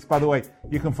 Sean Higgs, by the way,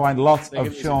 you can find lots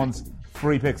of Sean's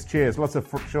free picks. Cheers. Lots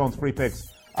of Sean's free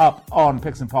picks up on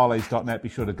picksandparlays.net. Be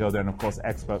sure to go there. And, of course,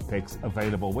 expert picks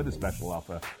available with a special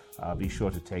offer. Be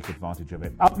sure to take advantage of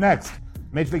it. Up next,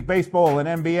 Major League Baseball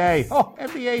and NBA. Oh,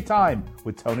 NBA time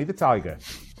with Tony the Tiger.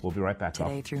 We'll be right back.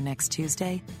 Today through next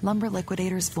Tuesday, Lumber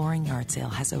Liquidators Flooring Yard Sale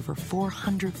has over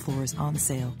 400 floors on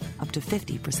sale, up to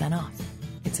 50% off.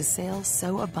 It's a sale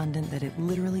so abundant that it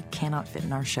literally cannot fit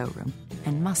in our showroom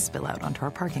and must spill out onto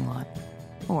our parking lot.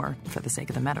 Or, for the sake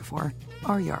of the metaphor,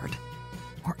 our yard.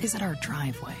 Or is it our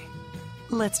driveway?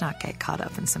 Let's not get caught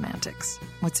up in semantics.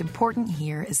 What's important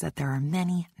here is that there are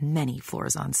many, many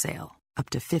floors on sale,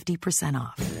 up to 50%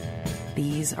 off.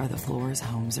 These are the floors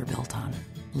homes are built on.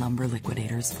 Lumber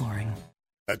Liquidators Flooring.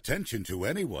 Attention to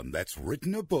anyone that's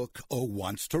written a book or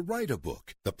wants to write a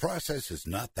book. The process is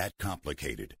not that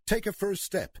complicated. Take a first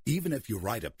step. Even if you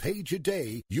write a page a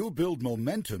day, you'll build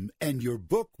momentum and your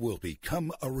book will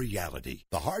become a reality.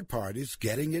 The hard part is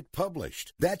getting it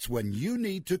published. That's when you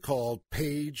need to call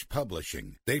Page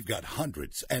Publishing. They've got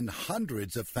hundreds and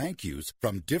hundreds of thank yous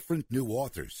from different new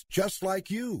authors, just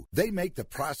like you. They make the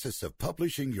process of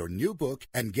publishing your new book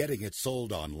and getting it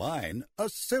sold online a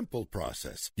simple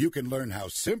process. You can learn how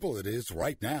simple it is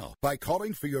right now by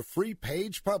calling for your free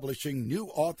Page Publishing New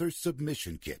Author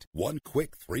Submission Kit. One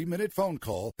quick 3-minute phone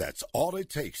call, that's all it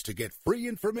takes to get free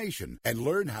information and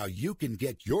learn how you can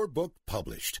get your book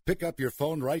published. Pick up your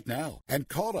phone right now and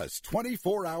call us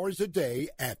 24 hours a day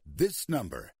at this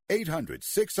number.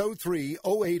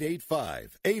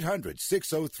 800-603-0885.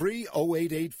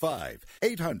 800-603-0885.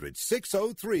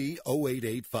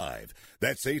 800-603-0885.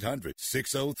 That's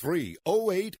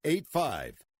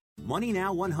 800-603-0885. Money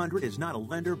Now 100 is not a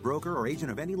lender, broker, or agent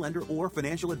of any lender or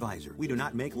financial advisor. We do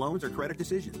not make loans or credit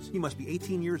decisions. You must be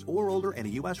 18 years or older and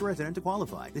a U.S. resident to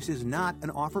qualify. This is not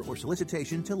an offer or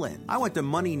solicitation to lend. I went to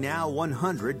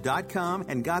MoneyNow100.com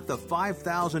and got the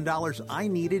 $5,000 I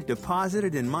needed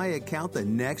deposited in my account the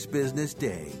next business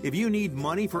day. If you need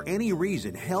money for any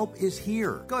reason, help is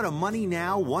here. Go to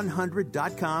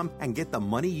MoneyNow100.com and get the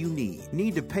money you need.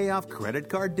 Need to pay off credit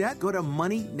card debt? Go to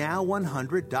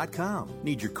MoneyNow100.com.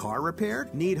 Need your car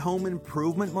repaired? Need home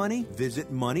improvement money? Visit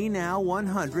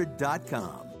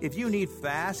MoneyNow100.com. If you need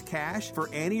fast cash for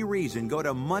any reason, go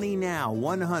to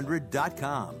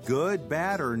MoneyNow100.com. Good,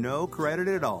 bad, or no credit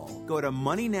at all. Go to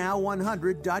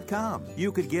MoneyNow100.com.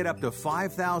 You could get up to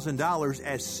 $5,000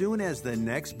 as soon as the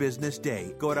next business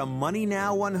day. Go to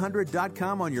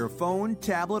MoneyNow100.com on your phone,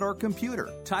 tablet, or computer.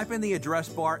 Type in the address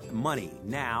bar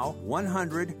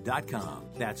MoneyNow100.com.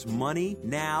 That's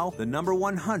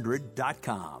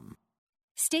MoneyNow100.com.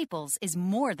 Staples is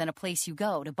more than a place you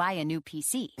go to buy a new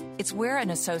PC. It's where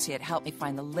an associate helped me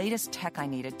find the latest tech I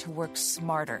needed to work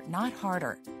smarter, not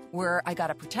harder. Where I got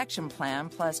a protection plan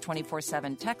plus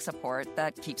 24/7 tech support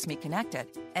that keeps me connected.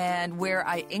 And where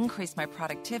I increased my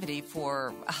productivity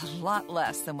for a lot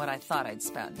less than what I thought I'd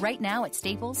spend. Right now at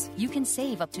Staples, you can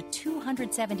save up to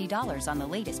 $270 on the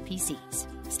latest PCs.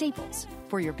 Staples,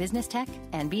 for your business tech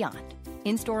and beyond.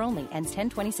 In-store only, ends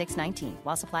 10/26/19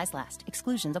 while supplies last.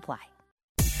 Exclusions apply.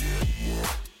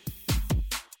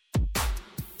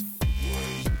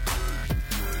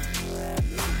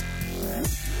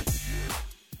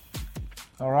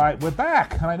 All right, we're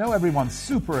back, and I know everyone's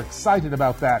super excited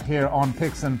about that here on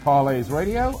Picks and Parlays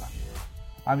Radio.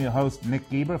 I'm your host, Nick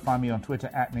Geber. Find me on Twitter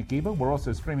at Nick Geber. We're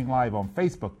also streaming live on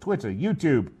Facebook, Twitter,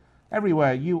 YouTube.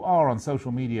 Everywhere you are on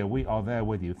social media, we are there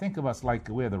with you. Think of us like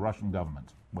we're the Russian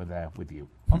government. We're there with you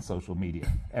on social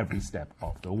media every step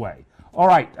of the way. All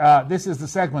right, this is the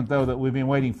segment, though, that we've been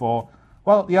waiting for.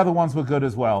 Well, the other ones were good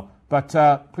as well. But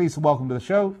please welcome to the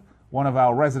show one of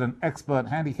our resident expert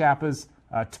handicappers,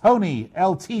 Tony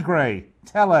El Tigre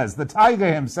Tellez, the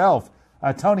Tiger himself.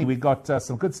 Tony, we've got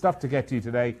some good stuff to get to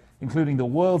today, including the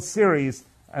World Series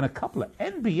and a couple of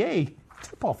NBA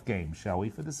tip-off games, shall we,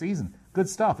 for the season. Good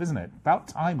stuff, isn't it? About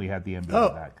time we had the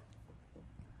NBA back.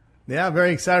 Yeah,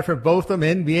 very excited for both of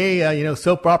them. NBA,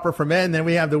 soap opera for men. Then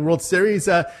we have the World Series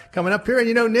coming up here.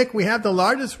 And, Nick, we have the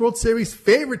largest World Series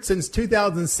favorite since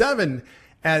 2007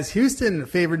 as Houston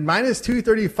favored minus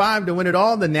 235 to win it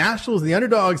all. The Nationals, the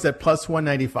underdogs, at plus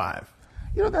 195.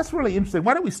 That's really interesting.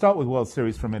 Why don't we start with World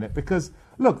Series for a minute? Because,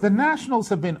 look, the Nationals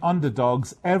have been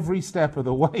underdogs every step of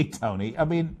the way, Tony. I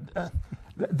mean,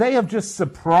 they have just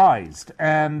surprised.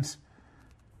 And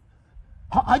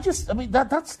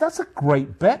that's a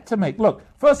great bet to make. Look,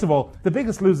 first of all, the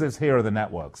biggest losers here are the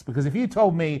networks. Because if you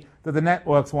told me that the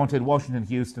networks wanted Washington,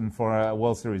 Houston for a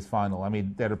World Series final,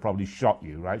 they'd have probably shot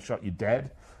you, right? Shot you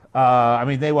dead.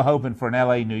 They were hoping for an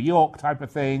LA, New York type of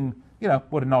thing.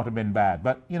 Would not have been bad.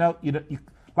 But, you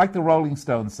like the Rolling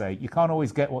Stones say, you can't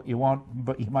always get what you want,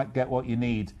 but you might get what you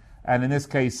need. And in this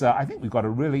case, I think we've got a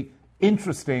really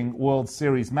interesting World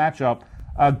Series matchup.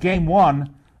 Game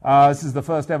one, this is the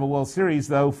first ever World Series,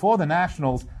 though, for the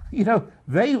Nationals.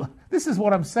 This is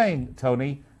what I'm saying,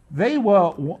 Tony. They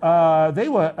were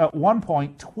at one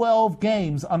point 12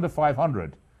 games under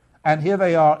 500. And here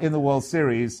they are in the World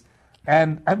Series.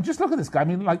 And just look at this guy.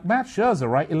 Like Matt Scherzer,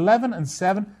 right?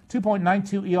 11-7,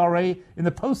 2.92 ERA. In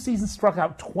the postseason, struck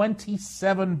out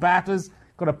 27 batters,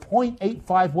 got a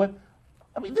 .85 whip.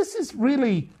 This is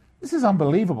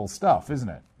unbelievable stuff, isn't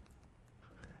it?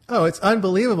 Oh, it's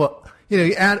unbelievable.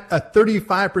 You add a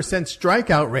 35%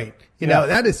 strikeout rate.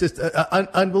 That is just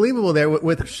unbelievable there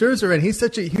with Scherzer. And he's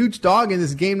such a huge dog in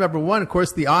this game number one. Of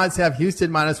course, the odds have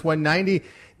Houston minus 190.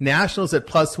 Nationals at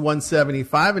plus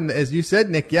 175. And as you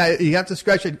said, Nick, you have to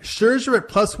scratch it. Scherzer at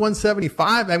plus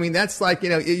 175. That's like,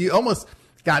 you almost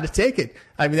got to take it.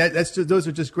 Those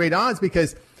are just great odds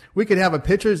because we could have a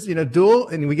pitcher's, duel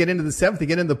and we get into the seventh, you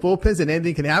get into the bullpens and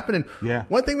anything can happen. And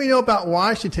one thing we know about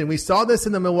Washington, we saw this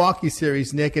in the Milwaukee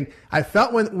series, Nick, and I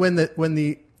felt when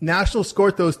the Nationals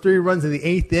scored those 3 runs in the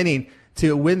 8th inning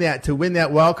to win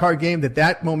that wild card game,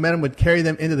 that momentum would carry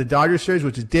them into the Dodgers series,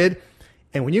 which it did.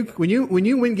 And when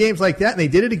you win games like that, and they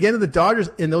did it again to the Dodgers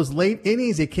in those late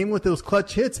innings, they came with those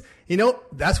clutch hits.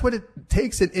 That's what it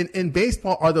takes in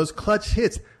baseball are those clutch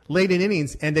hits late in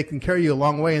innings, and they can carry you a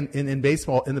long way in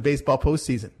baseball, in the baseball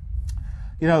postseason.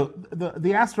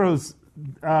 The Astros,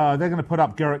 they're going to put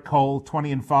up Gerrit Cole,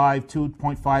 20-5,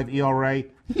 2.5 ERA.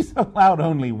 He's allowed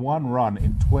only 1 run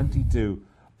in 22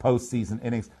 postseason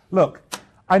innings. Look,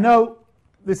 I know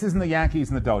this isn't the Yankees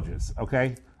and the Dodgers,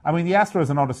 okay? The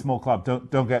Astros are not a small club,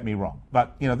 don't get me wrong.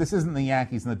 But, this isn't the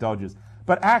Yankees and the Dodgers.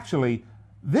 But actually,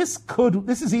 this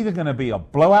is either going to be a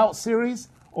blowout series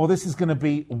or this is going to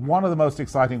be one of the most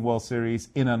exciting World Series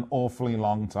in an awfully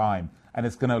long time. And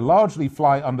it's going to largely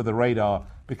fly under the radar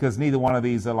because neither one of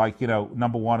these are like,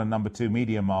 number 1 and number 2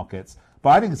 media markets. But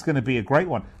I think it's going to be a great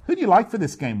one. Who do you like for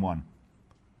this game one?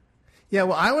 Yeah,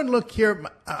 well, I would look here.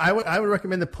 I would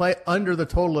recommend to play under the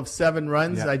total of 7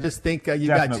 runs. Yeah. I just think you've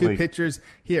got 2 pitchers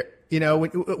here.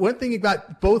 One thing, you've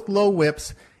got both low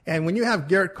whips, and when you have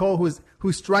Gerrit Cole, whose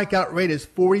strikeout rate is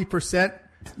 40%,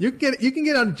 You can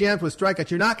get on jams with strikeouts.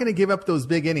 You're not going to give up those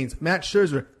big innings. Matt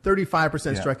Scherzer,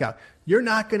 35% strikeout. You're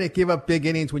not going to give up big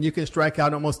innings when you can strike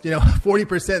out almost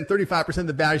 40%, 35% of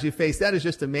the batters you face. That is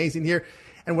just amazing here.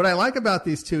 And what I like about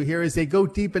these two here is they go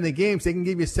deep in the games. They can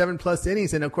give you 7+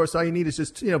 innings. And of course, all you need is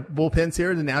just, bullpens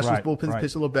here. The Nationals bullpens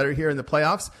pitch a little better here in the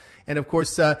playoffs. And of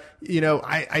course,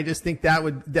 I just think that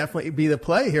would definitely be the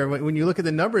play here. When you look at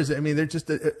the numbers, I mean, they're just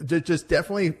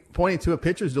definitely pointing to a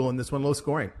pitcher's duel in this one, low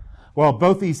scoring. Well,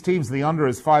 both these teams, the under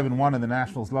is 5-1 in the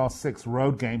Nationals' last 6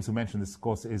 road games. We mentioned this, of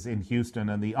course, is in Houston,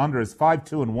 and the under is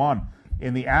 5-2-1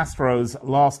 in the Astros'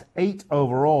 last 8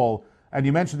 overall. And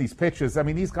you mentioned these pitchers. I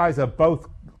mean, these guys are both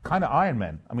kind of Iron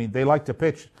Men. I mean, they like to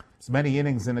pitch as many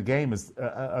innings in a game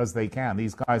as they can.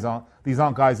 These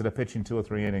aren't guys that are pitching 2 or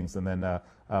 3 innings and then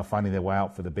finding their way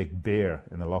out for the big beer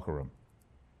in the locker room.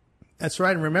 That's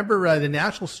right. And remember, the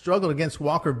Nationals struggled against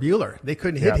Walker Buehler. They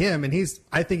couldn't hit him, and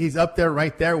I think he's up there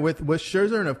right there with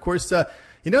Scherzer. And of course, that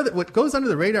what goes under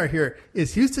the radar here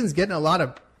is Houston's getting a lot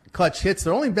of clutch hits.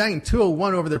 They're only banging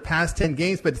 .201 over their past 10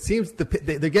 games, but it seems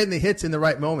they're getting the hits in the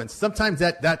right moments. Sometimes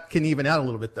that can even out a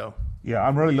little bit, though. Yeah,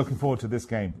 I'm really looking forward to this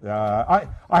game. I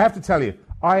have to tell you,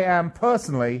 I am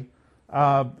personally,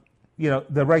 the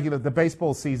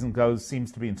baseball season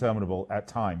seems to be interminable at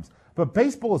times. But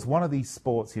baseball is one of these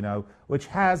sports, which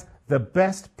has the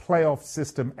best playoff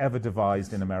system ever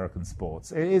devised in American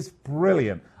sports. It is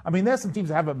brilliant. I mean, there's some teams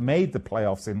that haven't made the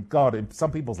playoffs in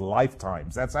some people's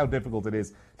lifetimes. That's how difficult it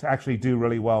is to actually do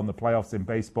really well in the playoffs in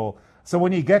baseball. So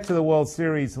when you get to the World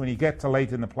Series, when you get to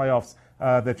late in the playoffs,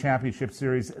 the championship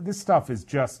series, this stuff is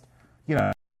just,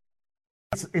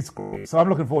 it's great. So I'm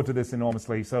looking forward to this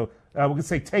enormously. So we can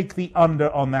say take the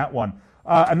under on that one.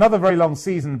 Another very long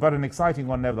season, but an exciting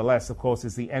one nevertheless, of course,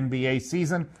 is the NBA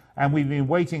season. And we've been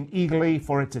waiting eagerly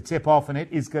for it to tip off, and it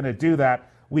is going to do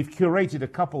that. We've curated a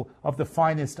couple of the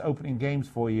finest opening games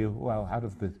for you, well, out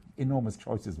of the enormous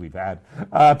choices we've had.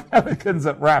 Pelicans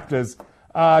at Raptors.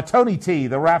 Tony T,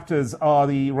 the Raptors are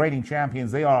the reigning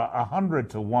champions. They are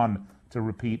 100-1 to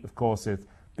repeat. Of course, it's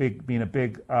been a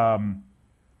big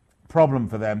problem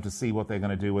for them to see what they're going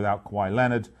to do without Kawhi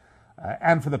Leonard.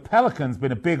 And for the Pelicans,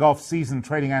 been a big off-season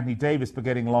trading Anthony Davis for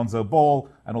getting Lonzo Ball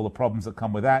and all the problems that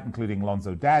come with that, including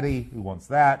Lonzo Daddy, who wants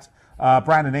that,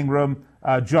 Brandon Ingram,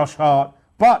 Josh Hart.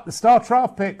 But the star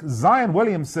draft pick, Zion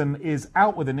Williamson, is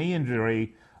out with a knee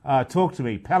injury. Talk to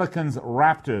me. Pelicans,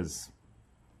 Raptors.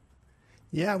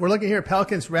 Yeah, we're looking here at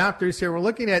Pelicans, Raptors here. We're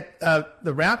looking at the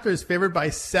Raptors favored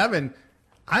by 7.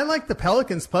 I like the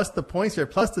Pelicans plus the points here,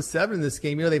 plus the 7 in this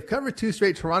game. They've covered 2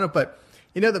 straight Toronto, but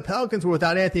the Pelicans were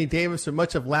without Anthony Davis for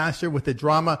much of last year with the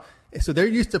drama, so they're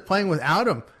used to playing without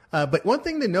him. But one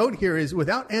thing to note here is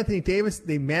without Anthony Davis,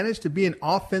 they managed to be an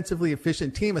offensively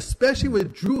efficient team, especially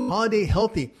with Jrue Holiday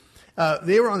healthy.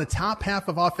 They were on the top half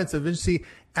of offensive efficiency,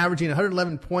 averaging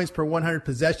 111 points per 100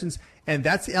 possessions, and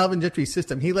that's the Alvin Gentry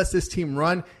system. He lets this team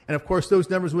run, and of course, those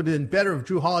numbers would have been better if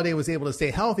Jrue Holiday was able to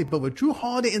stay healthy. But with Jrue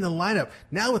Holiday in the lineup,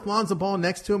 now with Lonzo Ball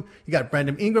next to him, you got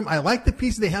Brandon Ingram. I like the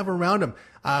pieces they have around him,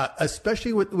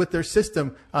 especially with their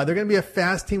system. They're going to be a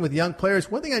fast team with young players.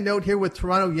 One thing I note here with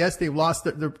Toronto, yes, they've lost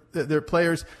their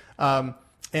players,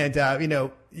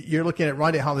 you're looking at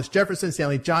Rondé Hollis-Jefferson,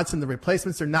 Stanley Johnson. The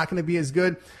replacements are not going to be as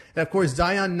good. And, of course,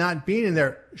 Zion not being in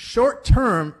there short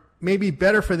term may be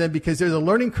better for them because there's a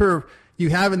learning curve you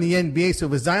have in the NBA. So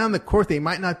with Zion on the court, they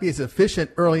might not be as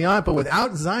efficient early on. But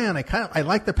without Zion, I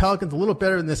like the Pelicans a little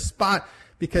better in this spot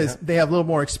because they have a little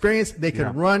more experience. They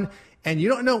can run. And you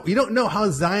don't know how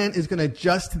Zion is going to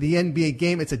adjust to the NBA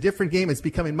game. It's a different game. It's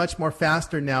becoming much more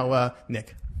faster now,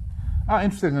 Nick.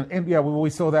 Interesting. And we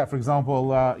saw that, for example,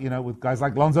 with guys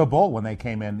like Lonzo Ball when they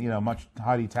came in, much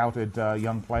highly touted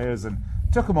young players, and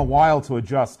it took them a while to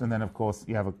adjust. And then, of course,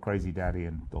 you have a crazy daddy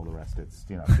and all the rest. It's,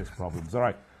 just problems. All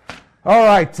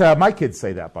right. My kids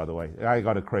say that, by the way. I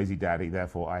got a crazy daddy,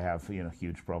 therefore I have,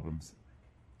 huge problems.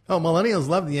 Oh, millennials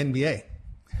love the NBA.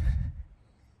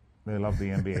 They love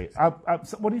the NBA.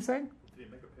 So what are you saying? Did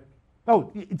you make a pick?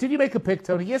 Oh, did you make a pick,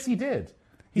 Tony? Yes, he did.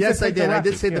 Yes, I did. I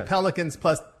did say the Pelicans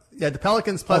plus. Yeah, the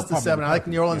Pelicans plus the 7. I like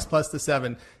New Orleans plus the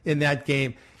 7 in that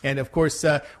game. And, of course,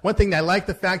 one thing I like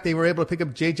the fact they were able to pick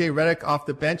up J.J. Redick off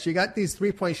the bench. You got these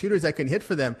 3-point shooters that can hit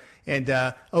for them. And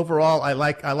overall, I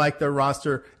like their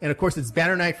roster. And, of course, it's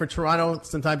banner night for Toronto.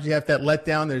 Sometimes you have that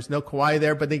letdown. There's no Kawhi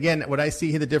there. But, again, what I see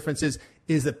here, the difference is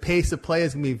the pace of play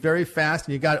is going to be very fast.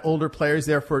 And you got older players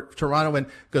there for Toronto and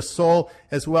Gasol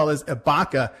as well as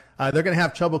Ibaka. They're going to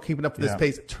have trouble keeping up with this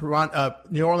pace.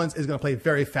 New Orleans is going to play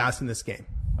very fast in this game.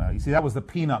 You see, that was the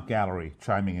Peanut Gallery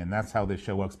chiming in. That's how this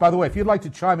show works. By the way, if you'd like to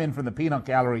chime in from the Peanut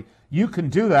Gallery, you can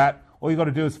do that All you got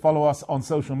to do is follow us on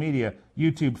social media,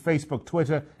 YouTube, Facebook,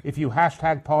 Twitter. If you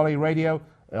hashtag Parlay Radio,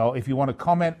 or if you want to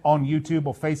comment on YouTube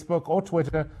or Facebook or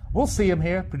Twitter, we'll see them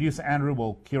here. Producer Andrew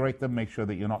will curate them, make sure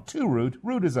that you're not too rude.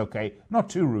 Rude is okay. Not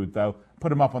too rude, though. Put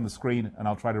them up on the screen, and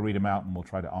I'll try to read them out, and we'll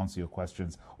try to answer your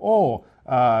questions. Or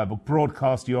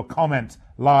broadcast your comment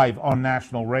live on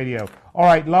national radio. All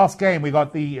right, last game. We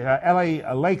got the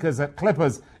LA Lakers at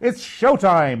Clippers. It's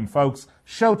showtime, folks.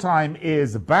 Showtime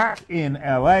is back in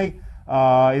LA.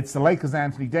 It's the Lakers'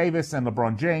 Anthony Davis and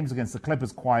LeBron James against the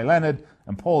Clippers' Kawhi Leonard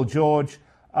and Paul George.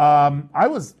 I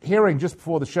was hearing just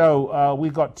before the show, we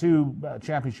got two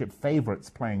championship favorites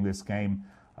playing this game.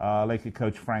 Laker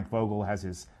coach Frank Vogel has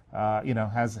his,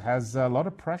 has a lot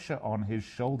of pressure on his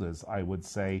shoulders, I would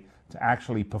say, to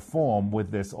actually perform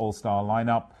with this all-star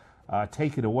lineup.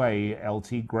 Take it away,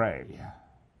 LT Gray.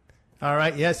 All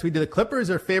right, yes, we do. The Clippers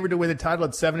are favored to win the title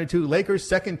at 7-2. Lakers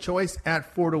second choice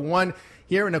at 4-1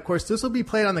 here, and of course this will be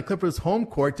played on the Clippers' home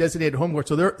court, designated home court.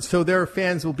 So their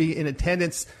fans will be in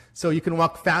attendance, so you can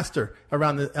walk faster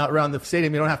around the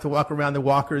stadium. You don't have to walk around the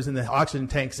walkers and the oxygen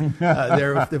tanks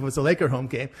there if it was a Laker home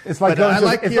game. It's like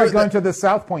going to the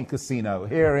South Point Casino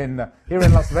here in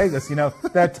Las Vegas. There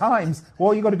are times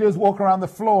all you got to do is walk around the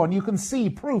floor and you can see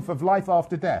proof of life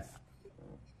after death.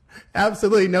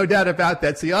 Absolutely, no doubt about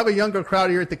that. So you have a younger crowd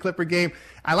here at the Clipper game.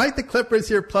 I like the Clippers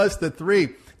here plus the 3.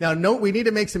 Now, note we need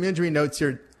to make some injury notes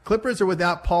here. Clippers are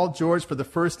without Paul George for the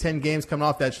first 10 games coming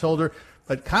off that shoulder,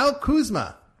 but Kyle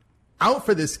Kuzma out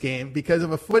for this game because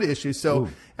of a foot issue. So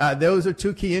those are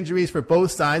two key injuries for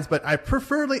both sides, but I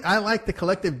like the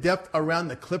collective depth around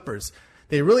the Clippers.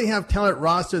 They really have talent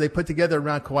roster they put together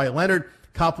around Kawhi Leonard.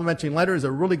 Complimenting Leonard is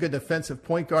a really good defensive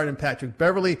point guard in Patrick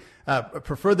Beverly.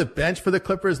 Prefer the bench for the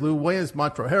Clippers. Lou Williams,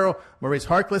 Montrezl Harrell, Maurice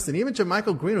Harkless, and even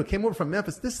JaMychal Green, who came over from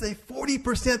Memphis. This is a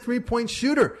 40% three-point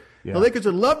shooter. Yeah. The Lakers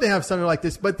would love to have something like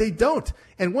this, but they don't.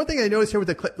 And one thing I noticed here with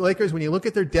the Lakers, when you look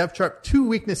at their depth chart, 2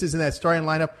 weaknesses in that starting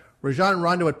lineup. Rajon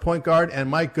Rondo at point guard, and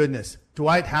my goodness,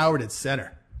 Dwight Howard at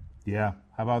center. Yeah,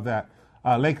 how about that?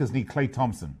 Lakers need Klay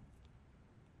Thompson.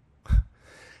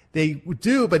 They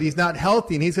do, but he's not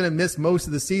healthy, and he's going to miss most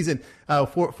of the season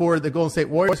for the Golden State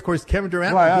Warriors. Of course, Kevin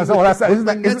Durant. Right,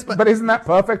 but isn't that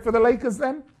perfect for the Lakers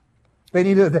then? They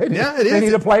need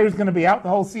a player who's going to be out the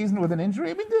whole season with an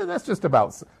injury. I mean, that's just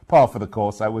about par for the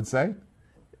course, I would say.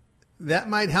 That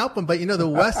might help them, but the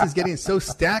West is getting so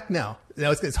stacked now.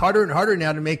 It's harder and harder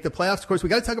now to make the playoffs. Of course, we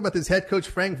got to talk about this head coach,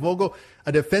 Frank Vogel,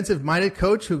 a defensive-minded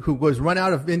coach who was run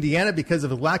out of Indiana because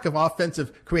of a lack of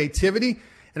offensive creativity.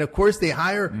 And, of course, they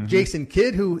hire Jason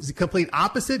Kidd, who's the complete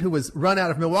opposite, who was run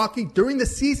out of Milwaukee during the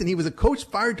season. He was a coach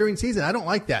fired during season. I don't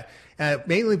like that,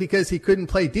 mainly because he couldn't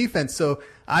play defense. So,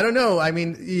 I don't know. I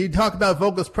mean, you talk about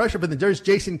Vogel's pressure, but then there's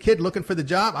Jason Kidd looking for the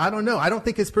job. I don't know. I don't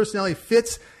think his personality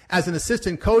fits as an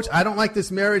assistant coach. I don't like this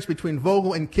marriage between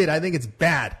Vogel and Kidd. I think it's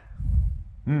bad.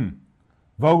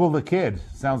 Vogel the Kid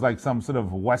sounds like some sort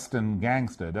of Western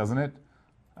gangster, doesn't it?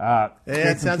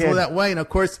 It sounds more that way. And, of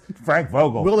course, Frank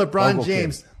Vogel. Will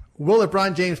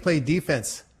LeBron James play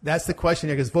defense? That's the question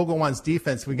here, because Vogel wants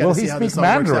defense. We got to see how this all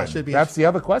works out. Should be That's the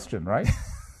other question, right?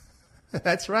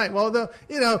 That's right. Well, the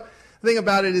thing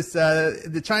about it is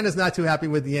the China's not too happy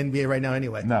with the NBA right now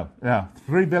anyway. No.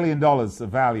 $3 billion of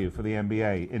value for the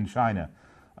NBA in China.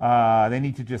 They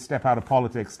need to just step out of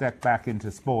politics, step back into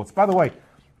sports. By the way,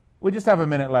 we just have a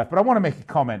minute left, but I want to make a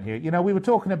comment here. We were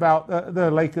talking about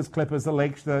the Lakers, Clippers, the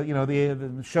Lakers, the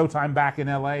Showtime back in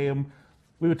LA, and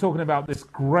we were talking about this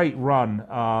great run,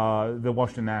 the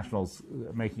Washington Nationals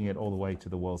making it all the way to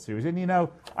the World Series. And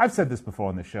I've said this before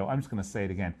on this show. I'm just going to say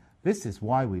it again. This is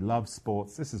why we love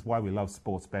sports. This is why we love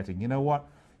sports betting. You know what?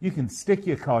 You can stick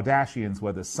your Kardashians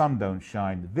where the sun don't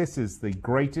shine. This is the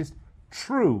greatest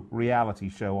true reality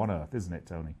show on earth, isn't it,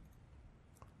 Tony?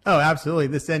 Oh, absolutely.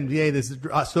 This NBA, this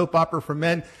soap opera for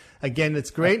men. Again, it's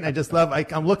great. And I just love,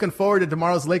 I'm looking forward to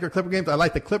tomorrow's Laker-Clipper games. I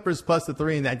like the Clippers plus the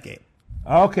 3 in that game.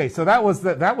 Okay, so that was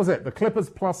it. The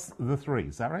Clippers plus the 3.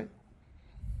 Is that right?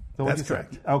 That's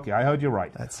correct. Okay, I heard you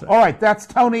right. That's right. All right, that's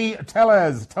Tony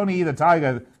Tellez, Tony the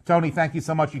Tiger. Tony, thank you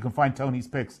so much. You can find Tony's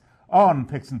picks on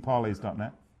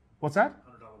picksandparlays.net. What's that?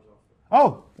 $100 off.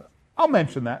 Oh, I'll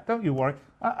mention that. Don't you worry.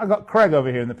 I got Craig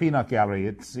over here in the peanut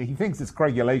gallery. He thinks it's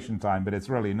Craigulation time, but it's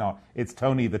really not. It's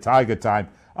Tony the Tiger time.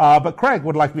 But Craig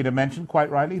would like me to mention, quite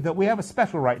rightly, that we have a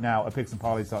special right now at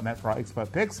picksandparlays.net for our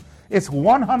expert picks. It's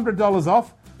 $100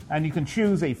 off, and you can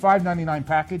choose a $5.99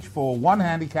 package for one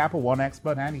handicapper, one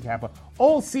expert handicapper,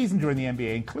 all season during the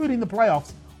NBA, including the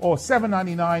playoffs, or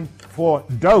 $7.99 for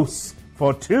dose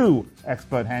for 2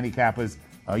 expert handicappers.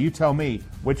 You tell me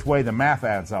which way the math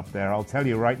adds up there. I'll tell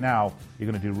you right now, you're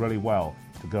going to do really well.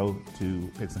 to go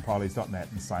to picksandparlays.net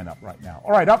and sign up right now.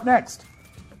 All right, up next,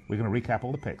 we're going to recap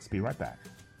all the picks. Be right back.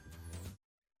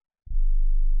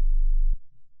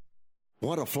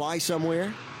 Want to fly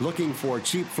somewhere? Looking for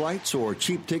cheap flights or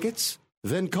cheap tickets?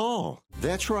 Then call.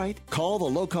 That's right. Call the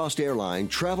low-cost airline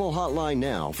travel hotline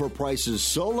now for prices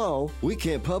so low we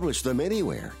can't publish them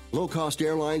anywhere. Low Cost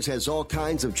Airlines has all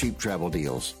kinds of cheap travel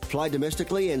deals. Fly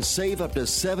domestically and save up to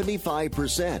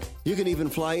 75%. You can even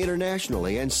fly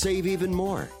internationally and save even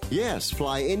more. Yes,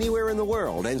 fly anywhere in the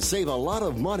world and save a lot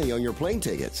of money on your plane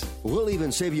tickets. We'll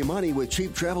even save you money with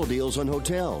cheap travel deals on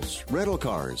hotels, rental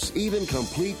cars, even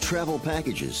complete travel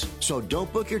packages. So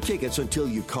don't book your tickets until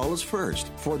you call us first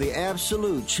for the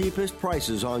absolute cheapest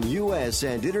prices on U.S.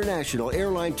 and international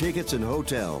airline tickets and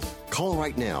hotels. Call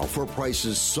right now for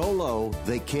prices so low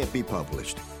they can't be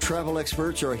published. Travel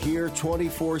experts are here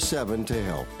 24/7 to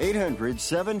help.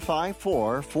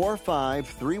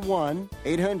 800-754-4531.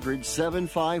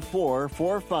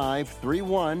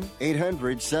 800-754-4531.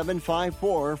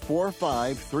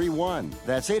 800-754-4531.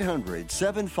 That's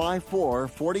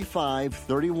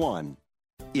 800-754-4531.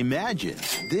 Imagine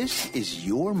this is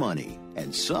your money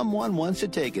and someone wants to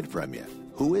take it from you.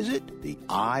 Who is it? The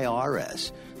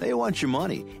IRS. They want your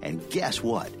money, and guess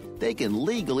what? They can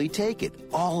legally take it,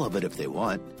 all of it if they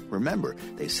want. Remember,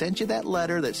 they sent you that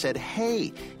letter that said,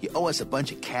 hey, you owe us a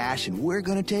bunch of cash and we're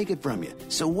going to take it from you.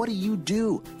 So what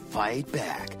do? Fight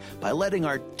back by letting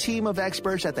our team of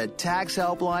experts at the Tax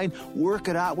Helpline work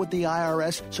it out with the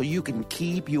IRS so you can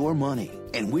keep your money.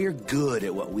 And we're good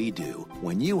at what we do.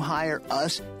 When you hire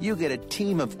us, you get a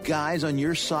team of guys on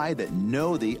your side that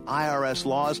know the IRS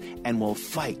laws and will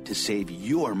fight to save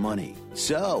your money.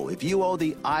 So, if you owe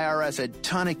the IRS a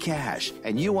ton of cash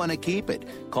and you want to keep it,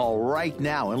 call right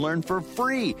now and learn for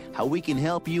free how we can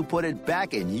help you put it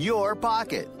back in your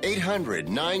pocket.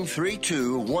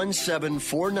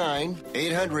 800-932-1749.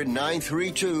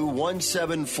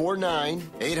 800-932-1749.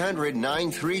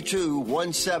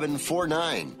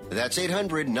 800-932-1749. That's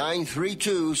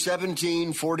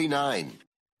 800-932-1749.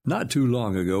 Not too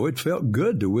long ago, it felt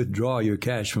good to withdraw your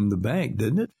cash from the bank,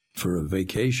 didn't it? For a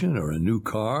vacation or a new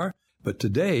car. But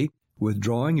today,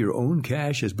 withdrawing your own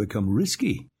cash has become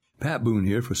risky. Pat Boone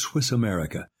here for Swiss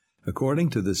America.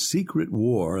 According to The Secret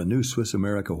War, a new Swiss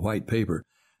America white paper,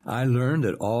 I learned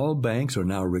that all banks are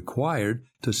now required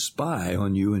to spy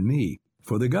on you and me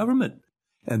for the government,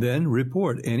 and then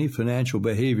report any financial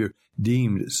behavior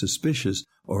deemed suspicious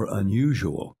or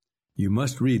unusual. You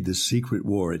must read The Secret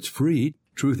War. It's free.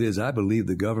 Truth is, I believe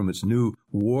the government's new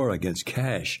war against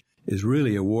cash is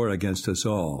really a war against us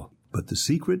all. But The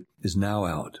Secret is now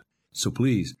out. So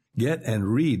please, get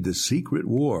and read The Secret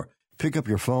War. Pick up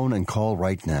your phone and call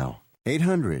right now.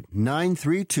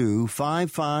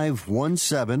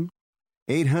 800-932-5517.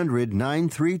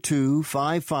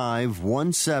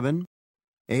 800-932-5517.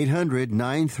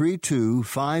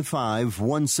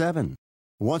 800-932-5517.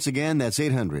 Once again, that's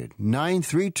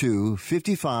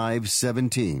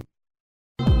 800-932-5517.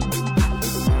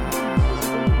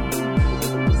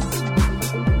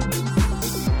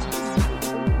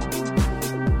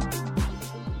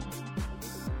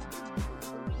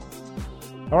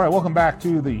 All right, welcome back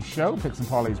to the show, Picks and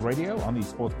Parlays Radio on the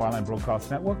Sports Byline Broadcast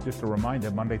Network. Just a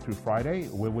reminder, Monday through Friday,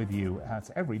 we're with you.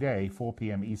 That's every day, 4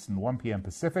 p.m. Eastern, 1 p.m.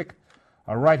 Pacific.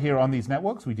 Right here on these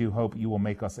networks, we do hope you will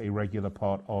make us a regular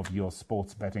part of your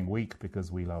sports betting week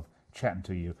because we love chatting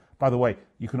to you. By the way,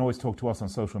 you can always talk to us on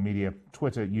social media,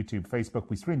 Twitter, YouTube, Facebook.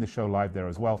 We stream the show live there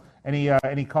as well.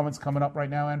 Any comments coming up right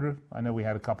now, Andrew? I know we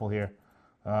had a couple here.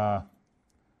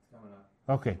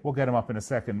 Okay, we'll get them up in a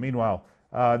second. Meanwhile,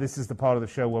 this is the part of the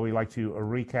show where we like to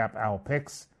recap our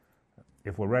picks.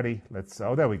 If we're ready,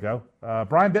 oh, there we go.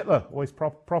 Brian Bitler, always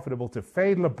profitable to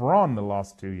fade LeBron the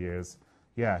last 2 years.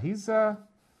 Yeah, he's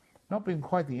not been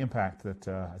quite the impact that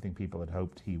I think people had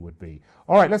hoped he would be.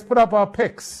 All right, let's put up our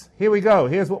picks. Here we go.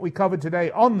 Here's what we covered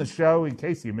today on the show, in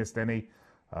case you missed any.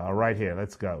 Right here,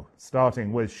 let's go.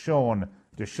 Starting with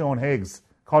Deshaun Higgs,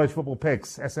 college football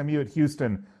picks. SMU at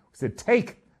Houston. We said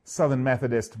take Southern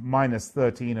Methodist minus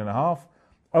 13.5.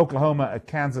 Oklahoma at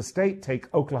Kansas State,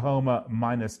 take Oklahoma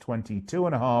minus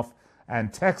 22.5.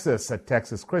 And Texas at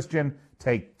Texas Christian,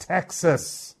 take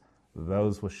Texas.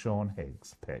 Those were Sean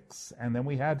Higgs' picks. And then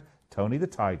we had Tony the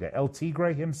Tiger, El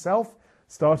Tigre himself,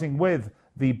 starting with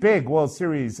the big World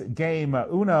Series game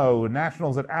uno,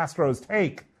 Nationals at Astros,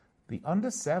 take the under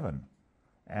 7.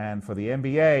 And for the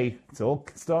NBA, it's all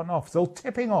starting off, it's all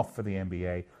tipping off for the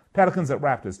NBA. Pelicans at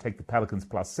Raptors, take the Pelicans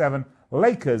plus 7.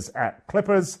 Lakers at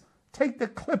Clippers, take the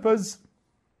Clippers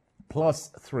plus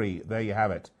 3. There you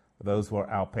have it. Those were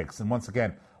our picks. And once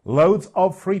again, Loads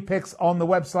of free picks on the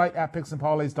website at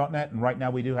picksandparlays.net. And right now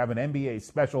we do have an NBA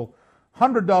special,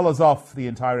 $100 off the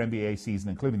entire NBA season,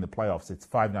 including the playoffs. It's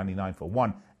 $5.99 for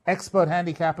one expert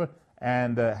handicapper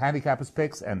and handicappers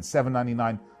picks, and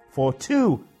 $7.99 for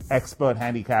two expert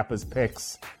handicappers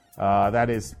picks. That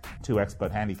is two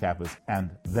expert handicappers and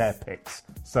their picks.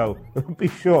 So be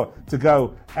sure to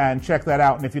go and check that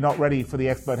out. And if you're not ready for the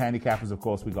expert handicappers, of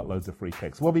course, we've got loads of free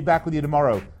picks. We'll be back with you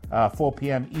tomorrow, 4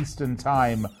 p.m. Eastern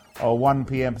Time or 1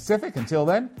 p.m. Pacific. Until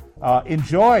then,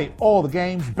 enjoy all the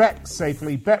games, bet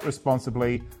safely, bet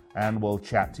responsibly, and we'll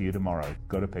chat to you tomorrow.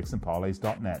 Go to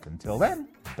picksandparlays.net. Until then,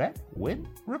 bet, win,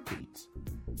 repeat.